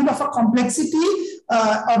this kind of a complexity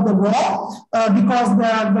of the law, because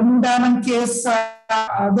the New Diamond case,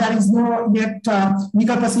 there is no yet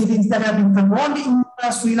legal proceedings that have been performed in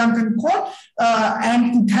Sri Lankan court,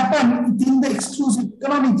 and it happened within the exclusive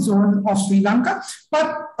economic zone of Sri Lanka.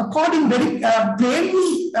 But according very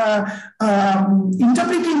plainly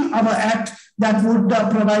interpreting our act, that would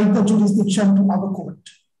provide the jurisdiction to our court.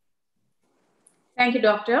 Thank you,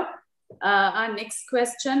 Doctor. Our next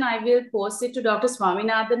question, I will pose it to Dr.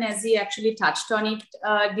 Swaminathan, as he actually touched on it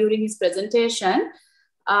during his presentation.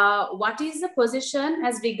 What is the position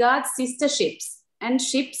as regards sister ships and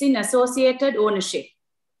ships in associated ownership?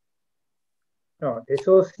 No,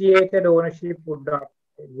 associated ownership would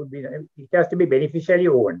be, it has to be beneficially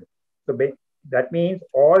owned. So that means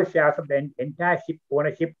all shares of the entire ship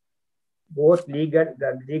ownership, both legal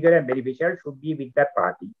and beneficial, should be with that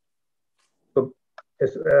party. So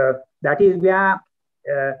that is where,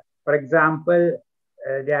 for example,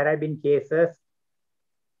 there have been cases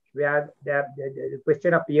where the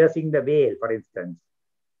question of piercing the whale, for instance,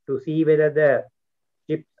 to see whether the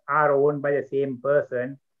ships are owned by the same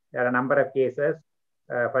person. There are a number of cases.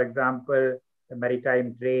 For example, the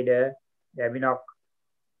maritime trader, the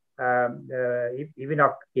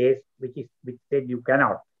Evinoc case, which said you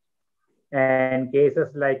cannot. And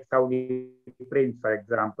cases like Saudi Prince, for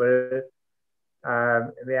example,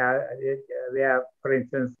 where, for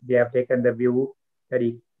instance, they have taken the view that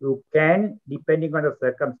if you can, depending on the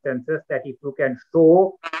circumstances, that if you can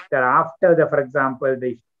show that after for example,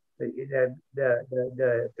 the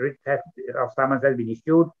writ of summons has been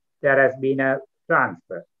issued, there has been a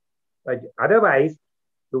transfer. But otherwise,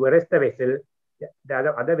 to arrest the vessel,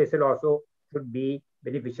 the other vessel also should be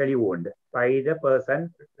beneficially owned by the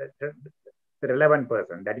person, the relevant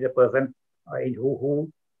person, that is the person who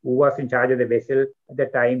was in charge of the vessel at the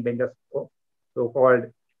time when the so-called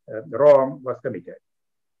wrong was committed.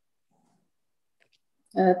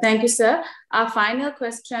 Thank you, sir. Our final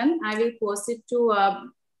question, I will pose it to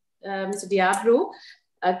Mr. Diablo.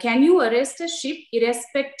 Can you arrest a ship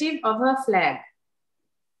irrespective of her flag?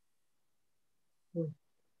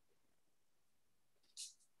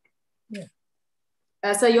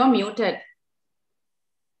 Yeah. Sir, you're muted.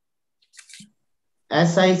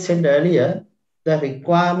 As I said earlier, the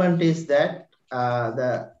requirement is that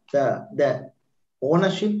the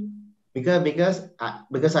ownership,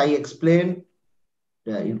 because I explained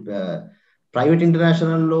private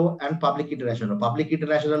international law and public international law. Public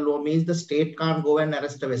international law means the state can't go and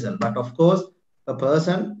arrest a vessel, but of course a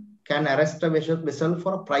person can arrest a vessel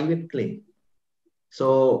for a private claim.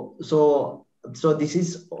 So this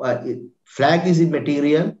is flag is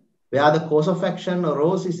immaterial, where the cause of action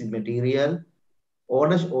arose is immaterial.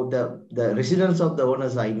 Owners or the residence of the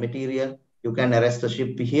owners are immaterial. You can arrest the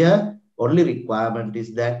ship here. Only requirement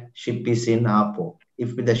is that ship is in our port.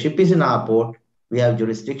 If the ship is in our port, we have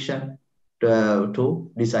jurisdiction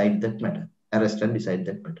to decide that matter, arrest and decide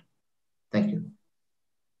that matter. Thank you.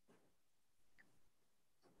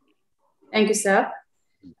 Thank you, sir.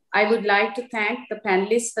 I would like to thank the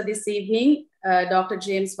panelists for this evening, Dr.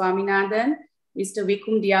 James Swaminathan, Mr.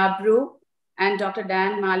 Vikum Diabru, and Dr.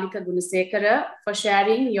 Dan Malika Gunasekara for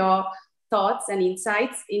sharing your thoughts and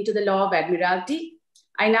insights into the law of Admiralty.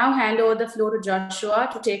 I now hand over the floor to Joshua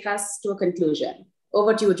to take us to a conclusion.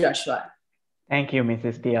 Over to you, Joshua. Thank you,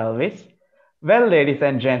 Mrs. D. Alvis. Well, ladies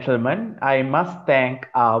and gentlemen, I must thank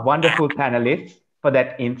our wonderful panelists for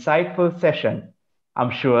that insightful session.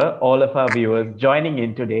 I'm sure all of our viewers joining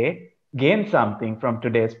in today gained something from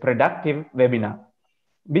today's productive webinar.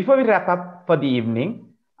 Before we wrap up for the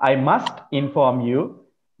evening, I must inform you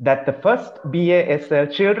that the first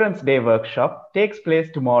BASL Children's Day workshop takes place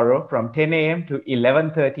tomorrow from 10 a.m. to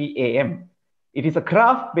 11:30 a.m. It is a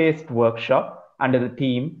craft-based workshop under the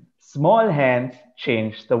theme, Small Hands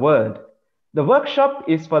Change the World. The workshop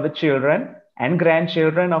is for the children and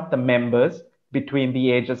grandchildren of the members between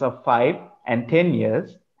the ages of 5 and 10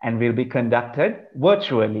 years and will be conducted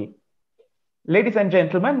virtually. Ladies and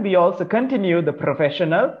gentlemen, we also continue the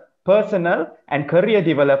professional, personal, and career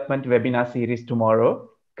development webinar series tomorrow,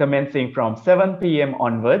 commencing from 7 p.m.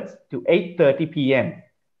 onwards to 8:30 p.m.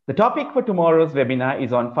 The topic for tomorrow's webinar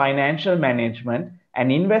is on financial management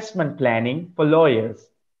and investment planning for lawyers.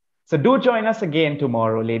 So do join us again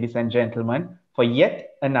tomorrow, ladies and gentlemen, for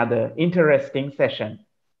yet another interesting session.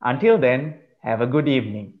 Until then, have a good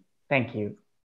evening. Thank you.